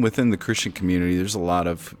know even within the Christian community, there's a lot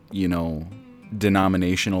of, you know,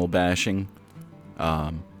 denominational bashing,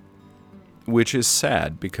 which is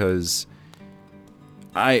sad because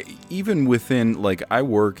even within, like, I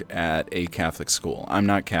work at a Catholic school. I'm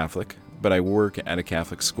not Catholic, but I work at a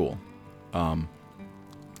Catholic school.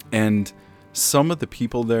 And some of the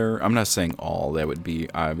people there, I'm not saying all, that would be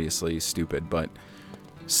obviously stupid, but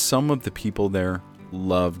some of the people there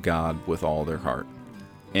love God with all their heart.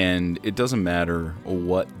 And it doesn't matter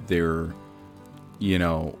what their, you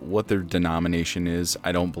know, what their denomination is.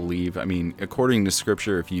 I don't believe, I mean, according to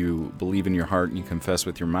Scripture, if you believe in your heart and you confess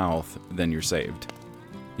with your mouth, then you're saved,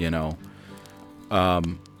 you know.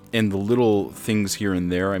 And the little things here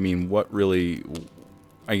and there, I mean, what really,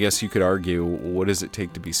 I guess you could argue, what does it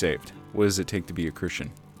take to be saved? What does it take to be a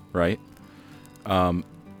Christian, right?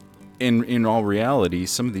 In all reality,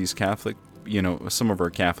 some of these Catholic, you know, some of our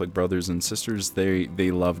Catholic brothers and sisters,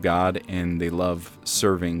 they love God and they love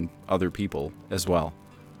serving other people as well,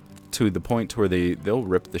 to the point to where they'll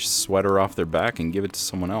rip the sweater off their back and give it to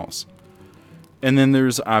someone else. And then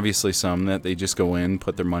there's obviously some that they just go in,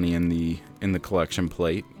 put their money in the collection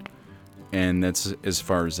plate, and that's as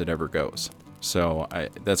far as it ever goes. So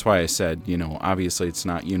that's why I said, you know, obviously it's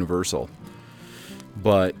not universal,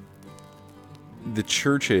 but the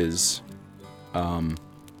churches,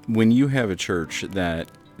 when you have a church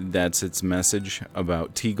that's its message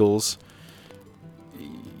about Teagles,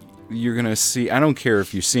 you're gonna see, I don't care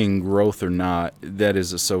if you're seeing growth or not, that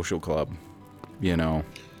is a social club, you know.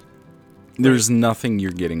 There's nothing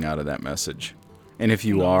you're getting out of that message. And if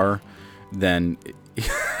you are, then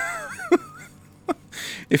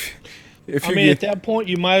if I mean, at that point,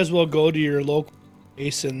 you might as well go to your local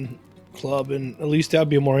Mason club, and at least that'd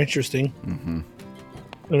be more interesting. Mm-hmm.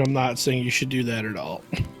 And I'm not saying you should do that at all.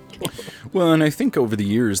 Well, and I think over the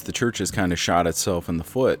years, the church has kind of shot itself in the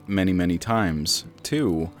foot many, many times,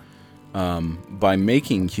 too, by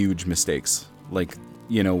making huge mistakes. Like,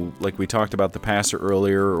 you know, like we talked about the pastor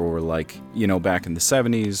earlier, or like, you know, back in the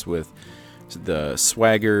 70s with the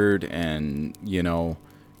Swaggart and, you know,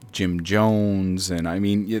 Jim Jones, and I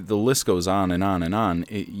mean, the list goes on and on and on.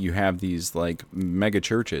 You have these like mega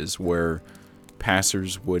churches where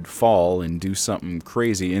pastors would fall and do something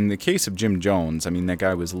crazy. In the case of Jim Jones, I mean, that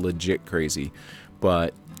guy was legit crazy.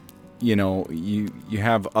 But, you know, you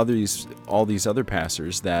have all these other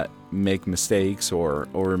pastors that make mistakes,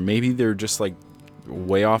 or maybe they're just like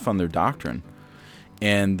way off on their doctrine,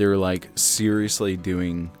 and they're like seriously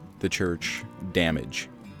doing the church damage.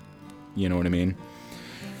 You know what I mean?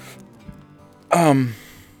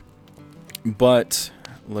 But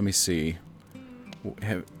let me see.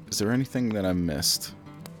 Is there anything that I missed?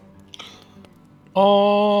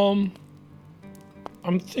 I'm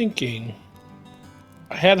thinking.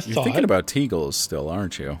 I had a You're thought. thinking about Teagles still,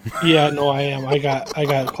 aren't you? Yeah, no, I am. I got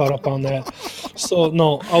caught up on that. So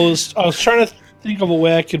no, I was trying to think of a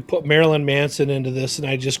way I could put Marilyn Manson into this, and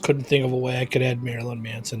I just couldn't think of a way I could add Marilyn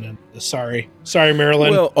Manson into this. Sorry,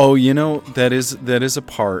 Marilyn. Well, you know, that is a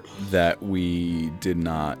part that we did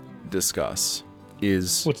not discuss.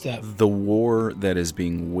 Is What's that? The war that is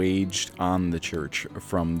being waged on the church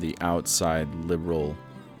from the outside liberal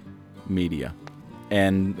media.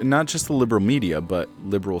 And not just the liberal media, but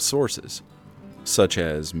liberal sources, such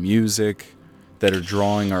as music, that are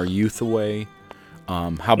drawing our youth away.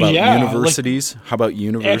 How about universities? How about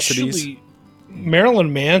universities? Actually,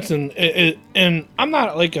 Marilyn Manson, and I'm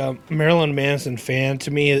not like a Marilyn Manson fan.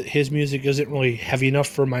 To me, his music isn't really heavy enough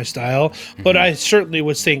for my style, but I certainly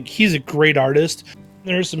would think he's a great artist.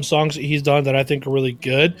 There's some songs that he's done that I think are really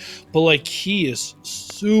good, but like, he is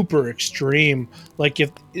super extreme. Like,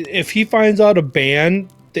 if he finds out a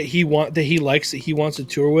band that he likes, that he wants to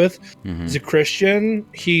tour with, is a Christian,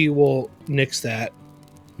 he will nix that.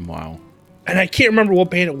 Wow. And I can't remember what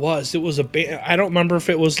band it was. It was a band. I don't remember if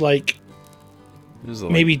it was like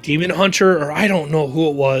maybe Demon Hunter, or I don't know who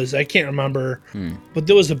it was. I can't remember. But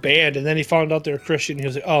there was a band, and then he found out they were Christian. He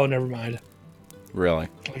was like, "Oh, never mind." Really?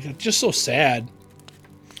 Like, it's just so sad.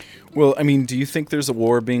 Well, I mean, do you think there's a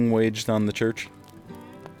war being waged on the church?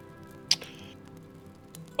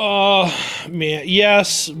 Man,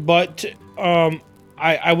 yes, but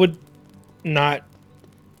I would not.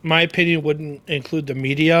 My opinion wouldn't include the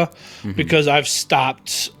media, because I've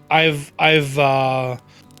stopped. I've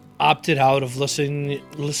opted out of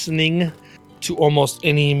listening to almost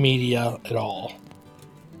any media at all.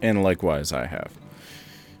 And likewise, I have.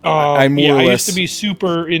 I used to be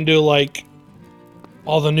super into like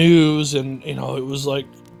all the news, and you know, it was like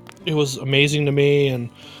it was amazing to me, and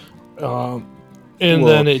Well,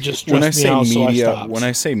 then it just when I stressed me say out, so I media, stopped. when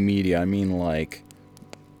I say media, I mean like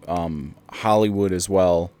Hollywood as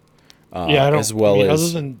well. Yeah, I don't. As well I mean, as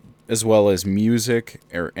other than as well as music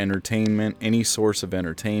or entertainment, any source of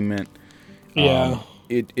entertainment. yeah.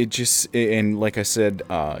 It just, and like I said,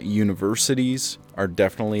 universities are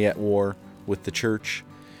definitely at war with the church.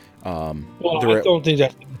 Well, they're I at- don't think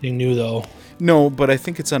that's anything new, though. No, but I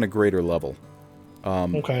think it's on a greater level.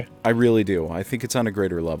 Okay. I really do. I think it's on a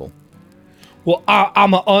greater level. Well,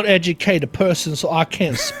 I'm an uneducated person, so I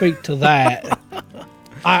can't speak to that.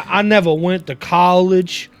 I never went to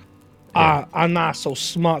college. I'm not so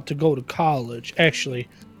smart to go to college. Actually,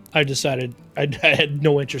 I decided I had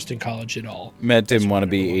no interest in college at all. Matt didn't want to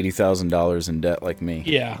be $80,000 in debt like me.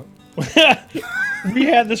 Yeah. We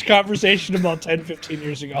had this conversation about 10, 15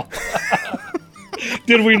 years ago.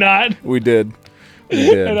 Did we not? We did. We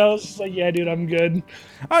did. And I was just like, yeah, dude, I'm good.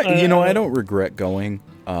 I don't regret going.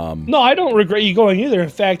 No, I don't regret you going either. In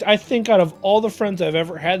fact, I think out of all the friends I've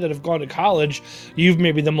ever had that have gone to college, you've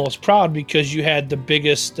maybe the most proud because you had the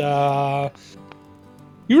biggest.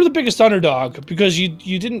 You were the biggest underdog because you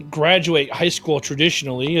didn't graduate high school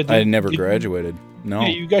traditionally. I never graduated. No. Yeah,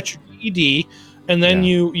 you got your GED, and then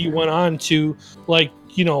Yeah. you went on to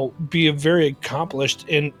be a very accomplished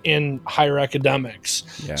in higher academics.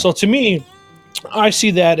 Yeah. So to me, I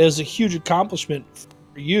see that as a huge accomplishment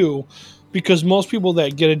for you, because most people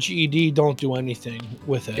that get a GED don't do anything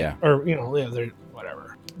with it. Yeah. Or they're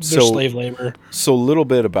whatever. They're So- slave labor. So a little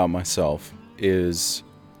bit about myself is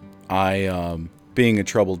I, being a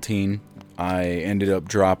troubled teen, I ended up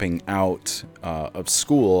dropping out of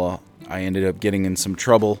school. I ended up getting in some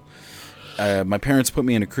trouble. My parents put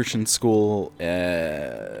me in a Christian school,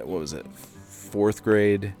 what was it, 4th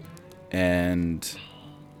grade, and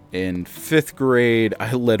in 5th grade,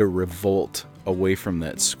 I led a revolt away from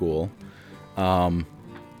that school,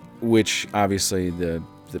 which obviously the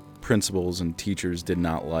principals and teachers did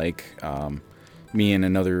not like. Me and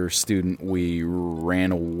another student, we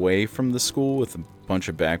ran away from the school with a bunch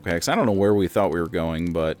of backpacks. I don't know where we thought we were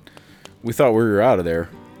going, but we thought we were out of there.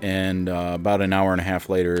 And about an hour and a half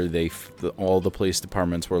later, all the police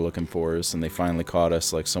departments were looking for us, and they finally caught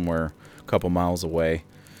us like somewhere a couple miles away.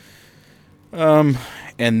 And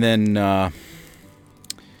then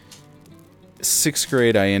 6th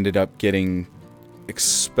grade, I ended up getting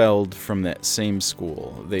expelled from that same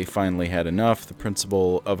school. They finally had enough. The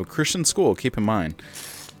principal of a Christian school, keep in mind,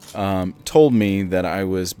 told me that I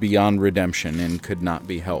was beyond redemption and could not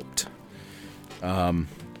be helped.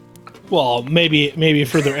 Well, maybe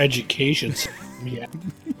for their education. Yeah.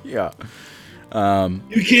 Yeah.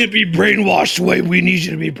 You can't be brainwashed the way we need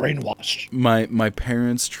you to be brainwashed. My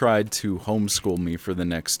parents tried to homeschool me for the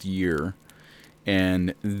next year,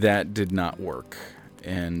 and that did not work.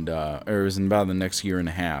 And it was in about the next year and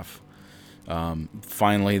a half.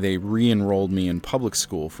 Finally, they re-enrolled me in public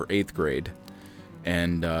school for 8th grade.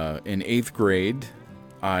 And in 8th grade,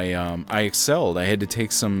 I excelled. I had to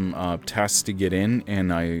take some tests to get in,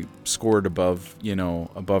 and I scored above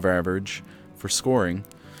average for scoring,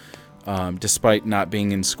 despite not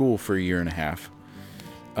being in school for a year and a half.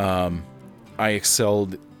 I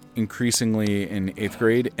excelled increasingly in 8th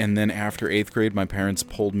grade, and then after 8th grade, my parents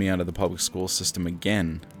pulled me out of the public school system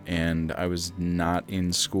again, and I was not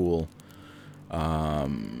in school.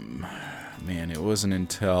 It wasn't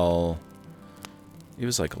until it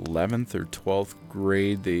was like 11th or 12th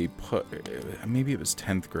grade maybe it was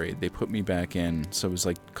 10th grade, they put me back in. So it was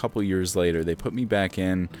like a couple years later, they put me back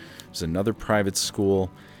in. It was another private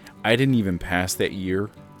school. I didn't even pass that year.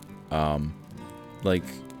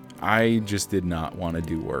 I just did not want to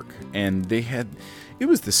do work. And it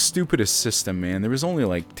was the stupidest system, man. There was only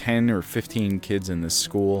like 10 or 15 kids in this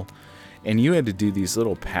school, and you had to do these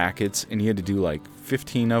little packets, and you had to do like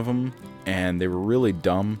 15 of them, and they were really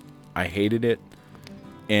dumb. I hated it.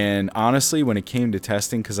 And honestly, when it came to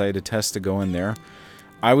testing, because I had a test to go in there,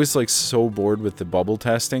 I was like so bored with the bubble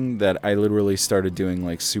testing that I literally started doing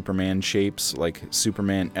like Superman shapes, like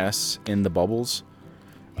Superman S in the bubbles.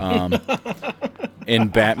 And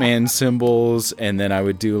Batman symbols, and then I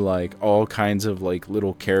would do like all kinds of like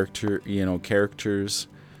little characters,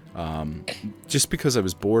 just because I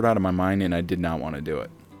was bored out of my mind and I did not want to do it,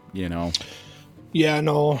 Yeah,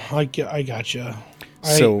 no, I gotcha.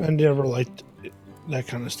 I never liked that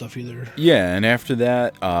kind of stuff either. Yeah, and after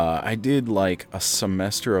that, I did like a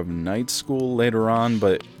semester of night school later on,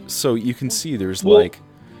 but so you can see there's Well,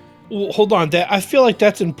 hold on, I feel like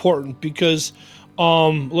that's important because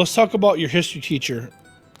let's talk about your history teacher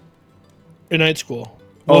in night school.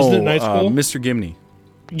 Wasn't it night school? Mr. Gimney.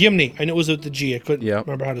 Gimney. I knew it was with the G. I couldn't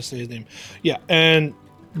remember how to say his name. Yeah, and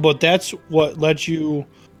but that's what led you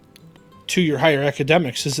to your higher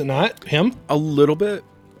academics, is it not? Him? A little bit.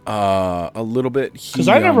 Because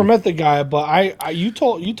I never met the guy, but you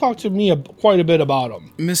talked to me quite a bit about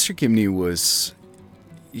him. Mr. Gibney was,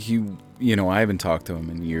 I haven't talked to him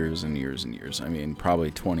in years and years and years. I mean,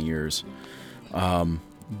 probably 20 years.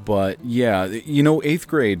 But yeah, eighth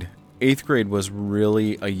grade was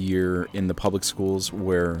really a year in the public schools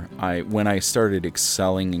where when I started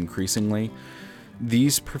excelling increasingly.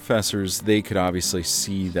 These professors, they could obviously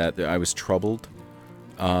see that I was troubled.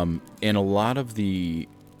 And a lot of the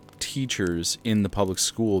teachers in the public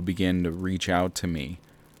school began to reach out to me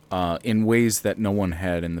in ways that no one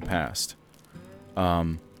had in the past.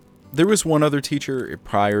 There was one other teacher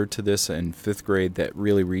prior to this in 5th grade that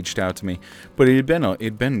really reached out to me, but it'd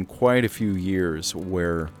been quite a few years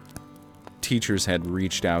where teachers had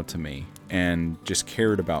reached out to me and just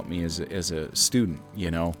cared about me as a student,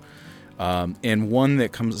 and one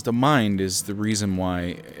that comes to mind is the reason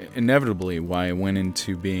why I went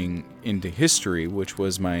into history, which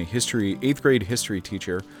was my 8th grade history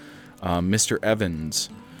teacher, Mr. Evans.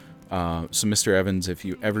 So Mr. Evans, if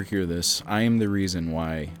you ever hear this,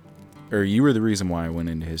 you were the reason why I went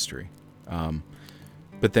into history.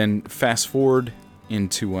 But then fast forward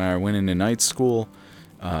into when I went into night school,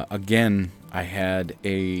 again, I had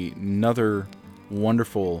another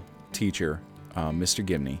wonderful teacher, Mr.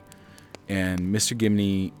 Gibney. And Mr.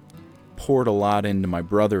 Gibney poured a lot into my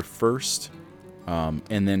brother first, and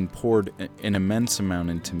then poured an immense amount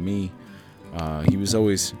into me. He was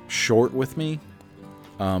always short with me,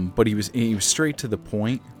 but he was straight to the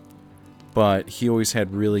point, but he always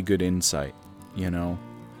had really good insight, And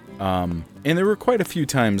there were quite a few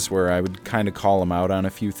times where I would kind of call him out on a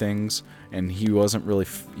few things, and he wasn't really,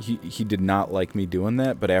 he did not like me doing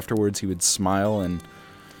that, but afterwards he would smile and,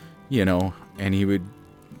 and he would,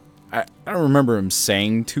 I don't remember him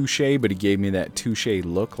saying touche, but he gave me that touche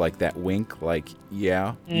look, like that wink, like,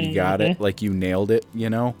 yeah, you got it, like you nailed it,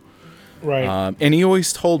 Right. And he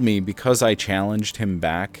always told me, because I challenged him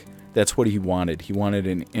back, that's what he wanted. He wanted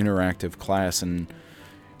an interactive class, and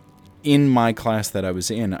in my class that I was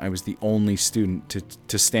in, I was the only student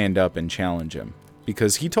to stand up and challenge him.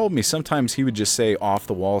 Because he told me sometimes he would just say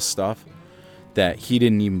off-the-wall stuff that he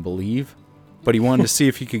didn't even believe, but he wanted to see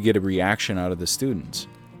if he could get a reaction out of the students.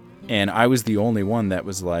 And I was the only one that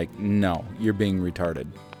was like, no, you're being retarded.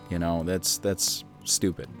 That's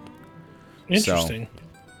stupid. Interesting.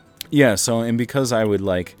 And because I would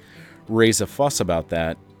raise a fuss about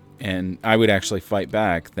that, and I would actually fight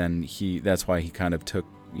back, then that's why he kind of took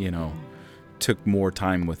more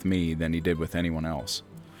time with me than he did with anyone else.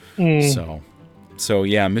 So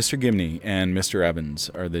yeah, Mr. Gibney and Mr. Evans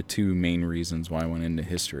are the two main reasons why I went into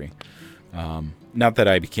history. Not that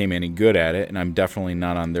I became any good at it, and I'm definitely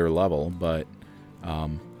not on their level, but,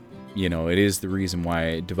 it is the reason why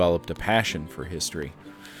I developed a passion for history.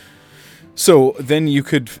 So then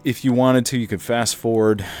if you wanted to, you could fast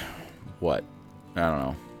forward,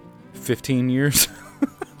 15 years?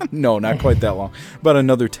 No, not quite that long. About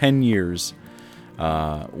another 10 years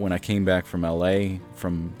when I came back from LA,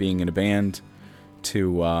 from being in a band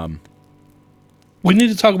to... we need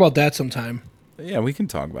to talk about that sometime. Yeah, we can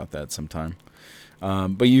talk about that sometime.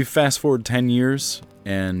 But you fast forward 10 years,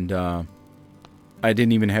 and I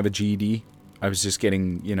didn't even have a GED. I was just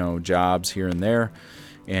getting, jobs here and there.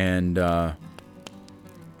 And a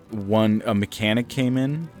mechanic came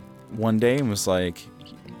in one day and was like,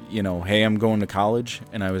 hey, I'm going to college.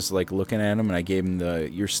 And I was looking at him, and I gave him the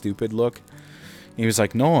 "you're stupid" look. And he was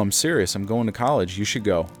like, no, I'm serious. I'm going to college. You should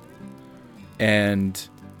go. And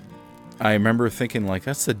I remember thinking,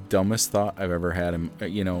 that's the dumbest thought I've ever had him,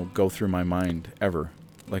 go through my mind ever.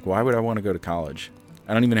 Why would I want to go to college?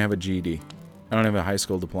 I don't even have a GED. I don't have a high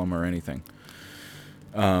school diploma or anything.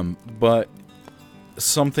 But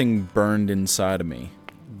something burned inside of me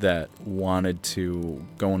that wanted to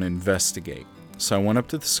go and investigate. So I went up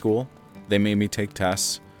to the school. They made me take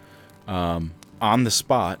tests. On the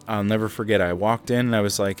spot, I'll never forget, I walked in and I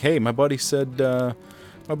was like, hey, my buddy said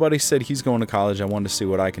he's going to college. I wanted to see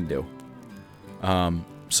what I can do.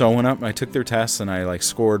 So I went up and I took their tests, and I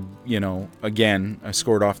scored, again, I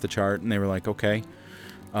scored off the chart, and they were like, okay.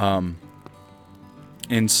 And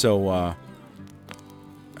so,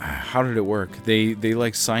 how did it work?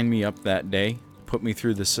 They signed me up that day, put me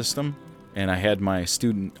through the system, and I had my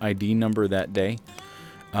student ID number that day.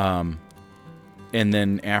 And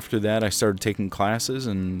then after that, I started taking classes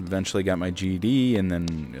and eventually got my GED, and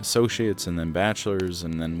then associates, and then bachelor's,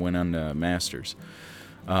 and then went on to master's.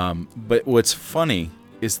 But what's funny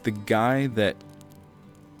is the guy that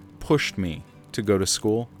pushed me to go to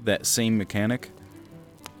school, that same mechanic,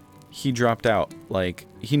 he dropped out. Like,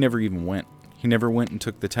 he never even went. He never went and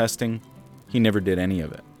took the testing. He never did any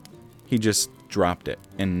of it. He just dropped it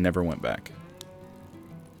and never went back.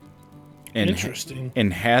 And Interesting.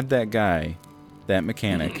 And had that guy, that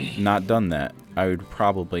mechanic, not done that, I would have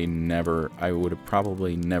probably never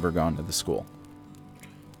gone to the school.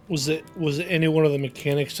 Was it any one of the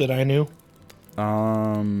mechanics that I knew?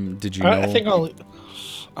 Did you know? I think I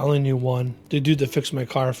only knew one. The dude that fixed my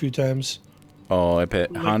car a few times. Oh, I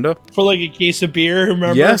bet Honda? For like a case of beer,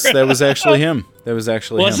 remember? Yes, that was actually him. That was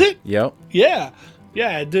actually Was him. it? Yep. Yeah.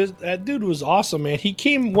 Yeah, that dude was awesome, man. He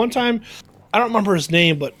came one time, I don't remember his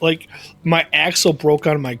name, but like my axle broke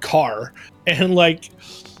on my car and like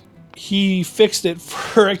he fixed it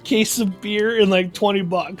for a case of beer and like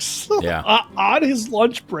 $20. Yeah. On his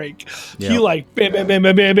lunch break. Yeah. He like bam, bam, bam,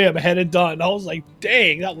 bam, bam, bam, had it done. I was like,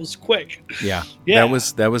 dang, that was quick. Yeah. Yeah.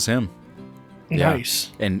 That was him. Yeah.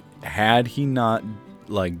 Nice. And had he not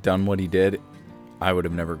like done what he did, I would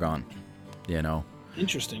have never gone. You know.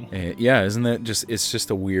 Interesting. Yeah, isn't that just? It's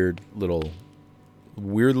just a weird little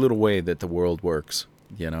way that the world works.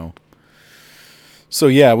 You know. So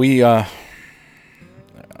yeah, we. Where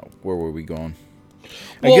were we going?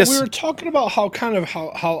 Well, I guess we were talking about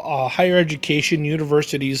how higher education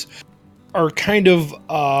universities are kind of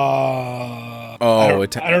I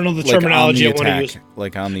don't know the terminology I want to use.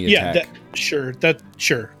 Like on the Yeah, attack.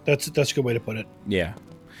 That's a good way to put it. Yeah,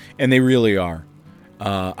 and they really are.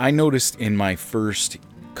 I noticed in my first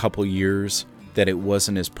couple years that it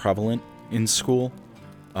wasn't as prevalent in school,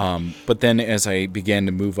 but then as I began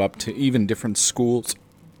to move up to even different schools,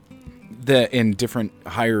 that in different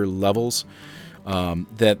higher levels,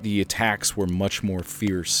 that the attacks were much more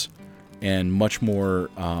fierce and much more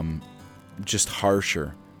just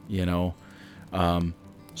harsher. You know.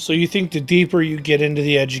 So you think the deeper you get into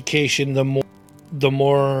the education, the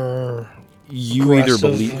more you either aggressive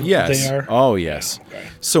believe yes they are? Oh yes. Yeah, okay.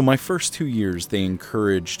 So my first 2 years they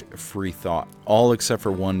encouraged free thought, all except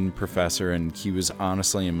for one professor, and he was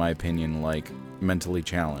honestly, in my opinion, like mentally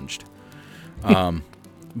challenged.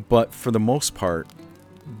 But for the most part,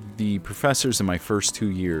 the professors in my first 2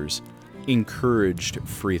 years encouraged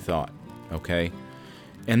free thought. Okay.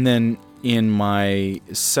 And then in my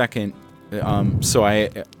second so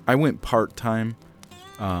I went part-time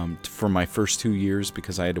for my first 2 years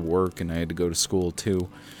because I had to work and I had to go to school too.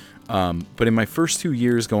 But in my first 2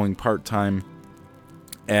 years going part-time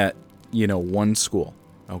at, one school,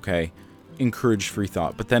 okay, encouraged free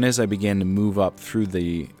thought. But then as I began to move up through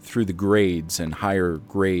the grades and higher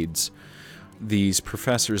grades, these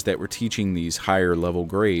professors that were teaching these higher level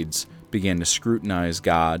grades began to scrutinize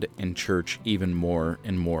God and church even more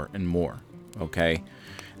and more and more, okay?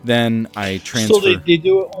 Then I transfer. So they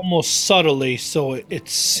do it almost subtly, so it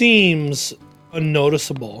seems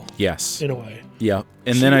unnoticeable. Yes. In a way. Yeah.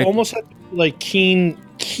 And So then you I almost have to be like keen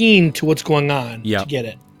to what's going on Yep. to get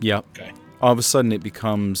it. Yep. Okay. All of a sudden it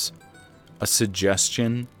becomes a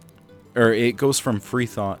suggestion, or it goes from free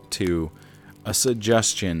thought to a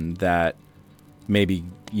suggestion that maybe,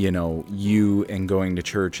 you and going to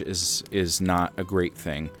church is not a great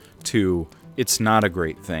thing, to it's not a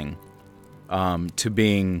great thing. To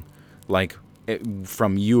being like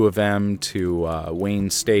from U of M to Wayne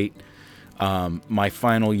State, my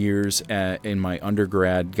final years in my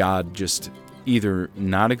undergrad, God just either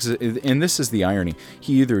not exist, and this is the irony,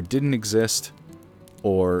 he either didn't exist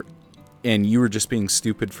and you were just being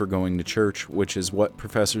stupid for going to church, which is what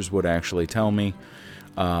professors would actually tell me,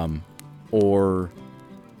 or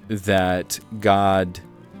that God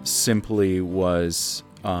simply was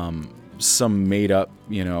some made up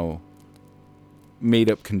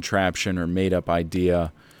contraption or made up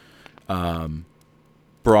idea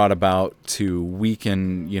brought about to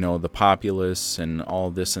weaken, the populace and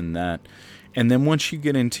all this and that. And then once you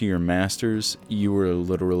get into your master's, you were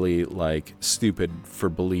literally like stupid for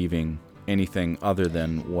believing anything other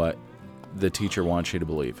than what the teacher wants you to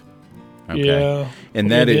believe. Okay. Yeah.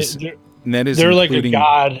 And I mean, that is they're like a including-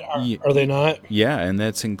 god, are they not? Yeah, and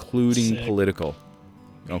that's including Sick. political.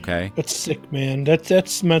 Okay. That's sick, man.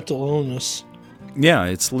 That's mental illness. Yeah,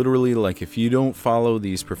 it's literally like if you don't follow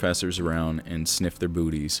these professors around and sniff their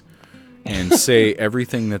booties and say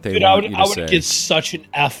everything that they Dude, want you I to would say. get such an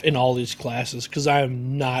F in all these classes because I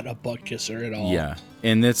am not a butt kisser at all. Yeah,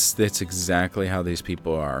 and that's exactly how these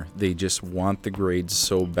people are. They just want the grades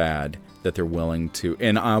so bad that they're willing to.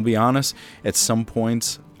 And I'll be honest, at some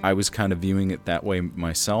points I was kind of viewing it that way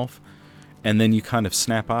myself. And then you kind of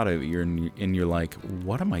snap out of it and you're like,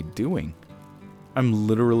 what am I doing? I'm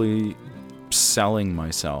literally selling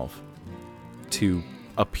myself to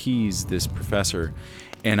appease this professor.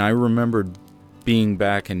 And I remembered being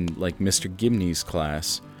back in like Mr. Gibney's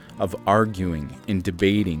class, of arguing and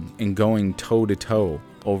debating and going toe to toe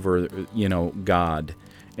over, God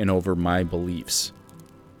and over my beliefs.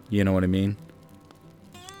 You know what I mean?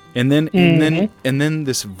 And then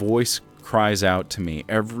this voice cries out to me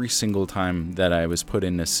every single time that I was put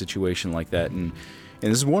in a situation like that. And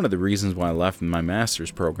this is one of the reasons why I left my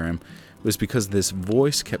master's program, was because this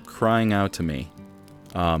voice kept crying out to me.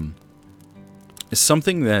 It's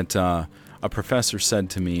something that a professor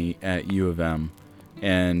said to me at U of M,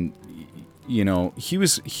 and he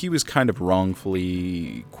was kind of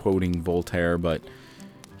wrongfully quoting Voltaire, but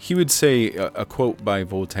he would say a quote by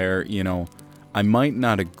Voltaire, I might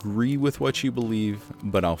not agree with what you believe,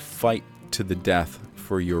 but I'll fight to the death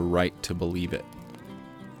for your right to believe it.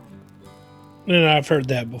 And I've heard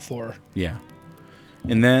that before. Yeah.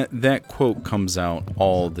 And that quote comes out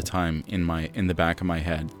all the time in the back of my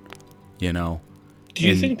head, Do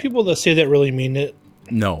you think people that say that really mean it?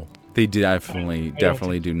 No, they definitely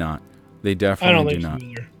do not. They definitely do not.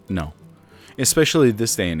 Either. No. Especially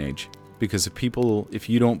this day and age. Because if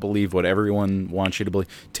you don't believe what everyone wants you to believe,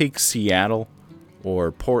 take Seattle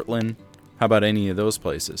or Portland. How about any of those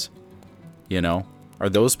places? Are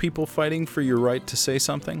those people fighting for your right to say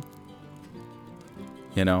something?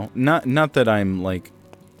 Not that I'm like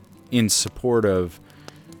in support of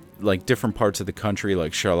like different parts of the country,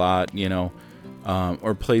 like Charlotte,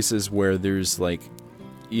 or places where there's like,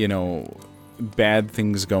 bad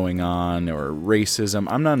things going on or racism.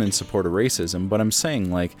 I'm not in support of racism, but I'm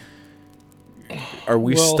saying like, are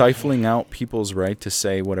we stifling out people's right to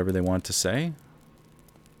say whatever they want to say?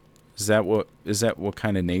 Is that what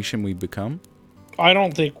kind of nation we become? I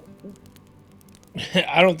don't think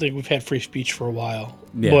we've had free speech for a while.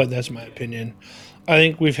 Yeah. But that's my opinion. I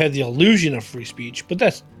think we've had the illusion of free speech, but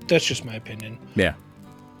that's just my opinion. Yeah.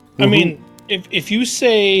 I mean, if you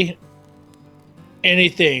say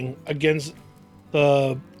anything against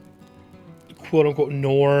the quote unquote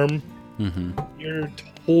norm, you'll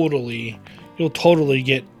totally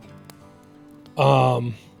get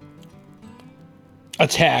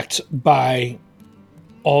attacked by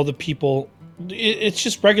all the people. It's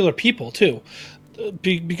just regular people too,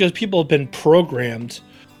 because people have been programmed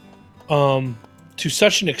to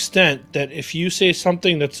such an extent that if you say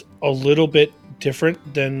something that's a little bit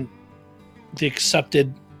different than the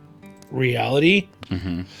accepted reality,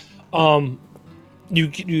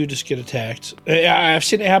 you just get attacked. I've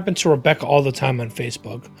seen it happen to Rebecca all the time on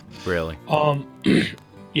Facebook. Really?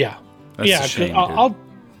 Yeah. That's yeah, a shame,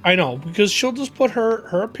 I know, because she'll just put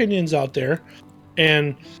her opinions out there,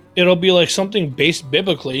 and it'll be like something based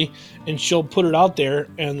biblically, and she'll put it out there,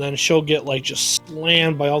 and then she'll get like just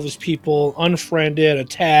slammed by all these people, unfriended,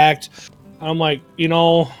 attacked. I'm like,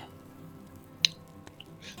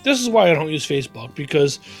 this is why I don't use Facebook,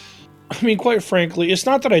 because, I mean, quite frankly, it's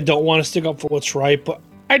not that I don't want to stick up for what's right, but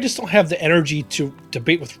I just don't have the energy to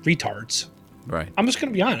debate with retards. Right. I'm just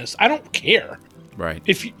going to be honest. I don't care. Right.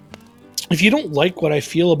 If you don't like what I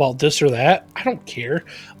feel about this or that, I don't care.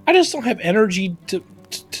 I just don't have energy to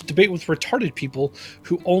debate with retarded people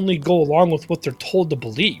who only go along with what they're told to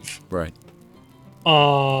believe. Right.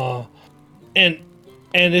 And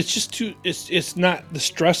it's just it's not, the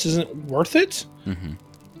stress isn't worth it.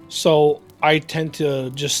 So I tend to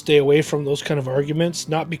just stay away from those kind of arguments,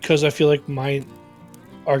 not because I feel like my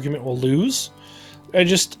argument will lose. I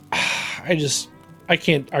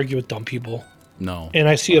can't argue with dumb people. No. And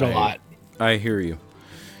I see it a lot. I hear you.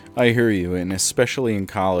 And especially in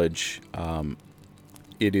college,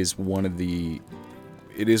 it is one of the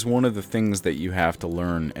things that you have to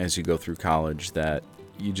learn as you go through college, that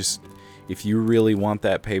if you really want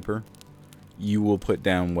that paper, you will put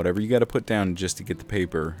down whatever you got to put down just to get the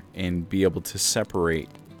paper and be able to separate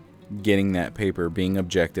getting that paper, being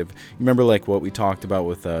objective. Remember like what we talked about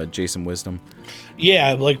with Jason Wisdom?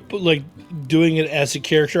 Yeah, like doing it as a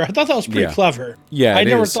character. I thought that was pretty clever. Yeah, I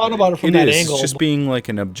never thought about it from that angle. It's just being like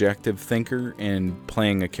an objective thinker and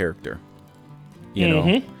playing a character.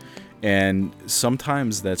 And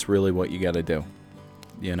sometimes that's really what you got to do,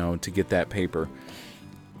 to get that paper.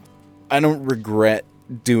 I don't regret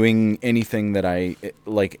doing anything that I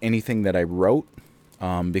wrote,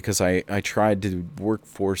 because I tried to work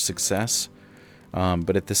for success,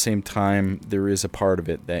 but at the same time there is a part of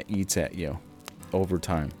it that eats at you over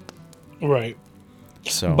time. Right.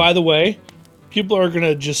 So by the way, people are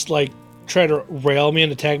gonna just like try to rail me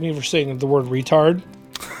and attack me for saying the word retard.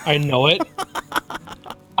 I know it.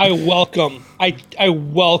 I welcome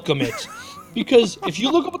it, because if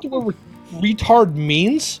you look up what the word retard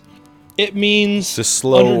means, it means to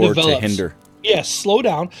slow or to hinder. Yeah, slow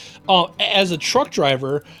down. As a truck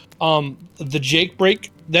driver, the Jake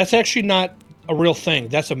brake, that's actually not a real thing.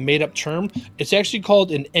 That's a made-up term. It's actually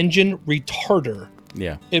called an engine retarder.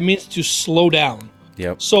 Yeah. It means to slow down.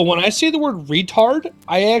 Yep. So when I say the word retard,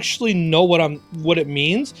 I actually know what it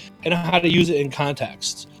means and how to use it in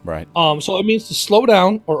context. Right. So it means to slow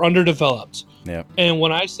down or underdeveloped. Yep. And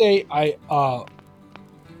when I say I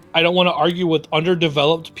don't want to argue with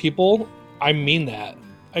underdeveloped people, I mean that.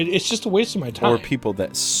 It's just a waste of my time. Or people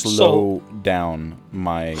that slow down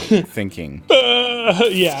my thinking.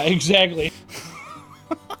 Yeah, exactly.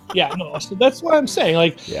 Yeah, no. So that's what I'm saying.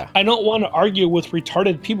 Like, Yeah. I don't want to argue with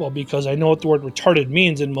retarded people because I know what the word retarded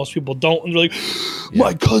means, and most people don't. And they're like,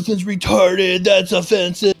 my cousin's retarded. That's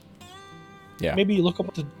offensive. Yeah. Maybe you look up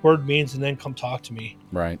what the word means and then come talk to me.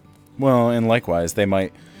 Right. Well, and likewise, they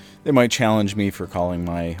might challenge me for calling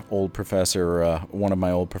my old professor, one of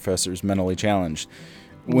my old professors, mentally challenged.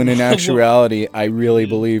 When in actuality, I really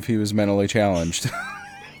believe he was mentally challenged.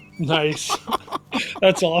 Nice.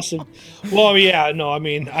 That's awesome. Well, yeah, no, I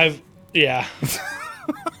mean, yeah.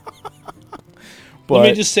 But, Let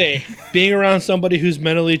me just say, being around somebody who's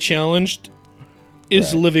mentally challenged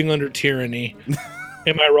is Right. living under tyranny.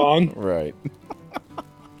 Am I wrong? Right.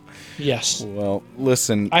 Yes. Well,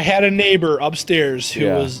 listen. I had a neighbor upstairs who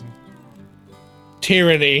Yeah. was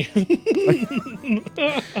tyranny.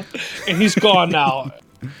 And he's gone now.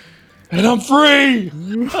 And I'm free.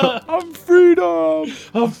 I'm freedom.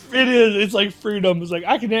 It is. It's like freedom. It's like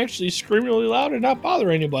I can actually scream really loud and not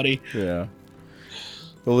bother anybody. Yeah.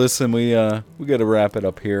 Well, listen, we got to wrap it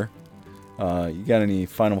up here. You got any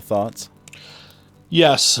final thoughts?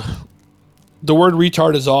 Yes. The word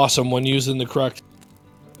retard is awesome when used in the correct.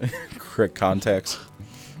 Correct context.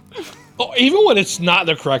 Oh, even when it's not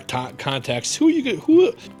the correct context, who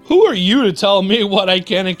are you to tell me what I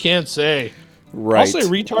can and can't say? Right. I'll say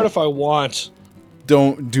retard if I want.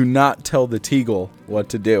 Do not tell the Teagle what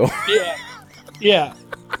to do. Yeah. Yeah.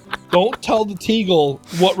 Don't tell the Teagle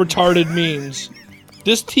what retarded means.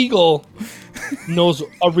 This Teagle knows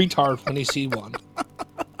a retard when he sees one.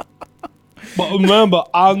 But remember,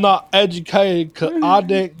 I'm not educated because I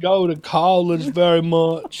didn't go to college very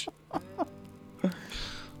much.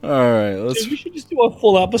 All right, let's. Dude, we should just do a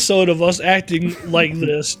full episode of us acting like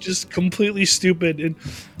this, just completely stupid and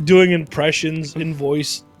doing impressions in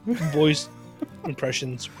voice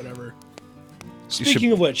impressions, whatever.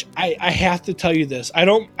 Speaking of which, I have to tell you this. I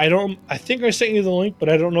think I sent you the link, but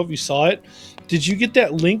I don't know if you saw it. Did you get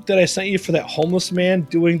that link that I sent you for that homeless man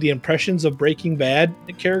doing the impressions of Breaking Bad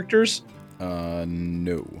characters?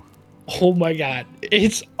 No. Oh my god,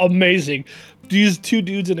 it's amazing. These two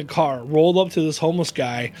dudes in a car rolled up to this homeless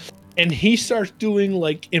guy, and he starts doing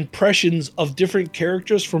like impressions of different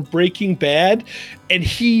characters from Breaking Bad, and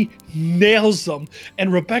he nails them.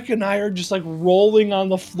 And Rebecca and I are just like rolling on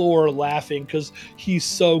the floor laughing because he's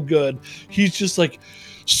so good. He's just like,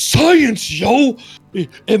 science, yo!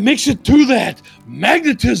 It makes it do that.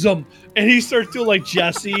 Magnetism. And he starts doing like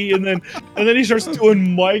Jesse, and then he starts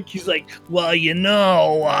doing Mike. He's like, well, you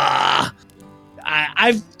know,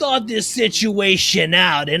 I've thought this situation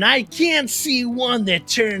out, and I can't see one that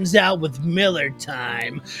turns out with Miller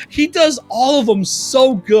time. He does all of them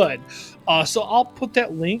so good. So I'll put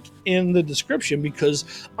that link in the description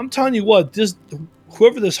because I'm telling you what,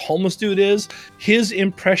 whoever this homeless dude is, his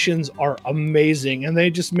impressions are amazing, and they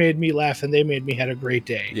just made me laugh, and they made me have a great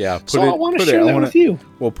day. Yeah. I want to share that with you.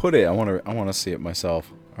 Well, put it. I want to see it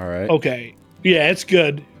myself. All right. Okay. Yeah, it's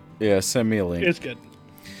good. Yeah. Send me a link. It's good.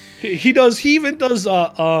 He even does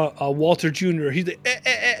Walter Jr. He's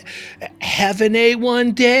like, have an A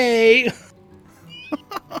one day.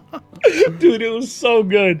 Dude, it was so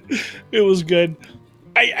good. It was good.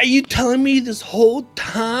 Are you telling me this whole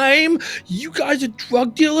time you guys are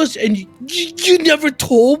drug dealers and you never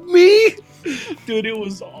told me? Dude, it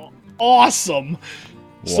was awesome.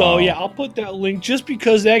 So Wow. yeah, I'll put that link just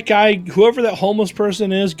because that guy, whoever that homeless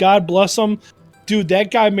person is, God bless him. Dude,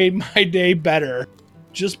 that guy made my day better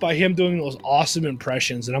just by him doing those awesome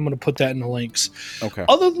impressions, and I'm going to put that in the links. Okay.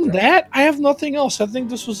 Other than that, I have nothing else. I think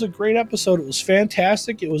this was a great episode. It was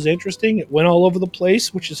fantastic. It was interesting. It went all over the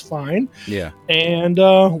place, which is fine. Yeah. And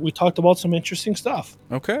we talked about some interesting stuff.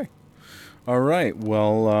 Okay. All right.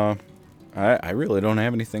 Well, I really don't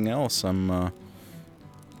have anything else. I'm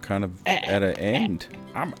kind of at an end.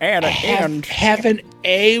 I'm at an end. Have an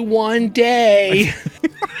A1 day.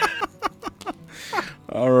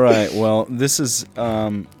 All right. Well, this is.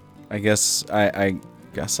 I guess I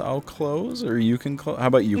guess I'll close, or you can close. How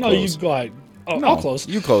about you No, close? you go ahead. Oh, No, I'll close.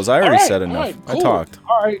 You close. I already All right, said all enough. right, I cool. talked.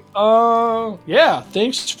 All right. Yeah.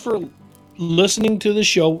 Thanks for listening to the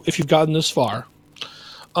show. If you've gotten this far,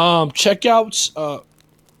 check out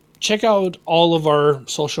all of our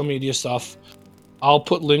social media stuff. I'll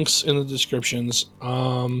put links in the descriptions.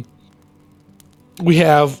 We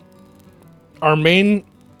have our main.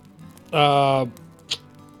 I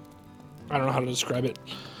don't know how to describe it.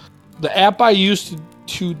 The app I use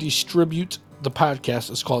to distribute the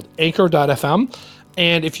podcast is called Anchor.fm,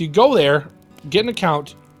 and if you go there, get an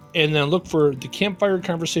account, and then look for the Campfire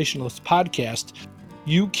Conversationalist podcast,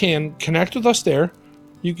 you can connect with us there.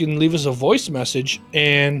 You can leave us a voice message,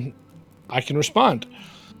 and I can respond.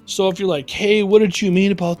 So if you're like, hey, what did you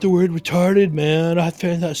mean about the word retarded, man? I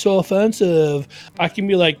find that so offensive. I can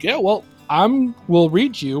be like, yeah, well, will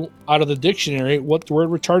read you out of the dictionary what the word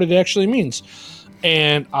retarded actually means.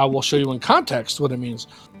 And I will show you in context what it means.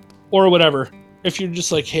 Or whatever. If you're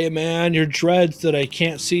just like, hey, man, your dreads that I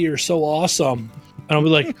can't see are so awesome. And I'll be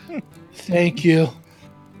like, thank you.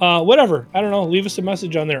 Whatever. I don't know. Leave us a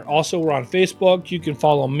message on there. Also, we're on Facebook. You can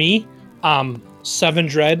follow me,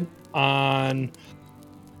 7Dread on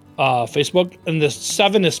Facebook. And the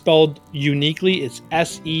 7 is spelled uniquely. It's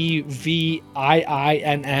SEVIINN.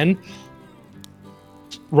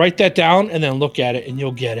 Write that down and then look at it and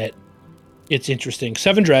you'll get it. It's interesting.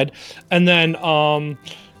 7Dread. And then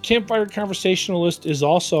Campfire Conversationalist is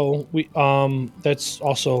also that's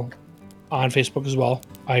also on Facebook as well.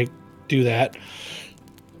 I do that.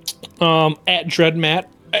 At DreadMatt.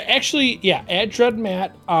 Actually, yeah, at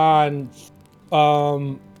DreadMatt on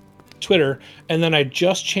Twitter. And then I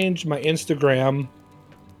just changed my Instagram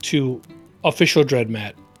to official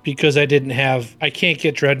DreadMatt because I can't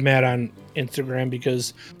get DreadMatt on Instagram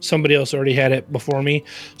because somebody else already had it before me.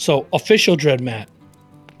 So official DreadMatt.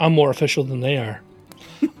 I'm more official than they are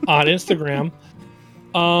on Instagram.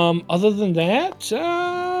 Other than that,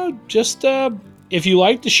 just if you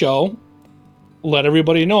like the show, let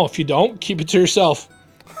everybody know. If you don't, keep it to yourself.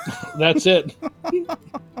 That's it.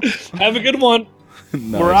 Have a good one.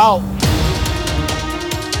 Nice. We're out.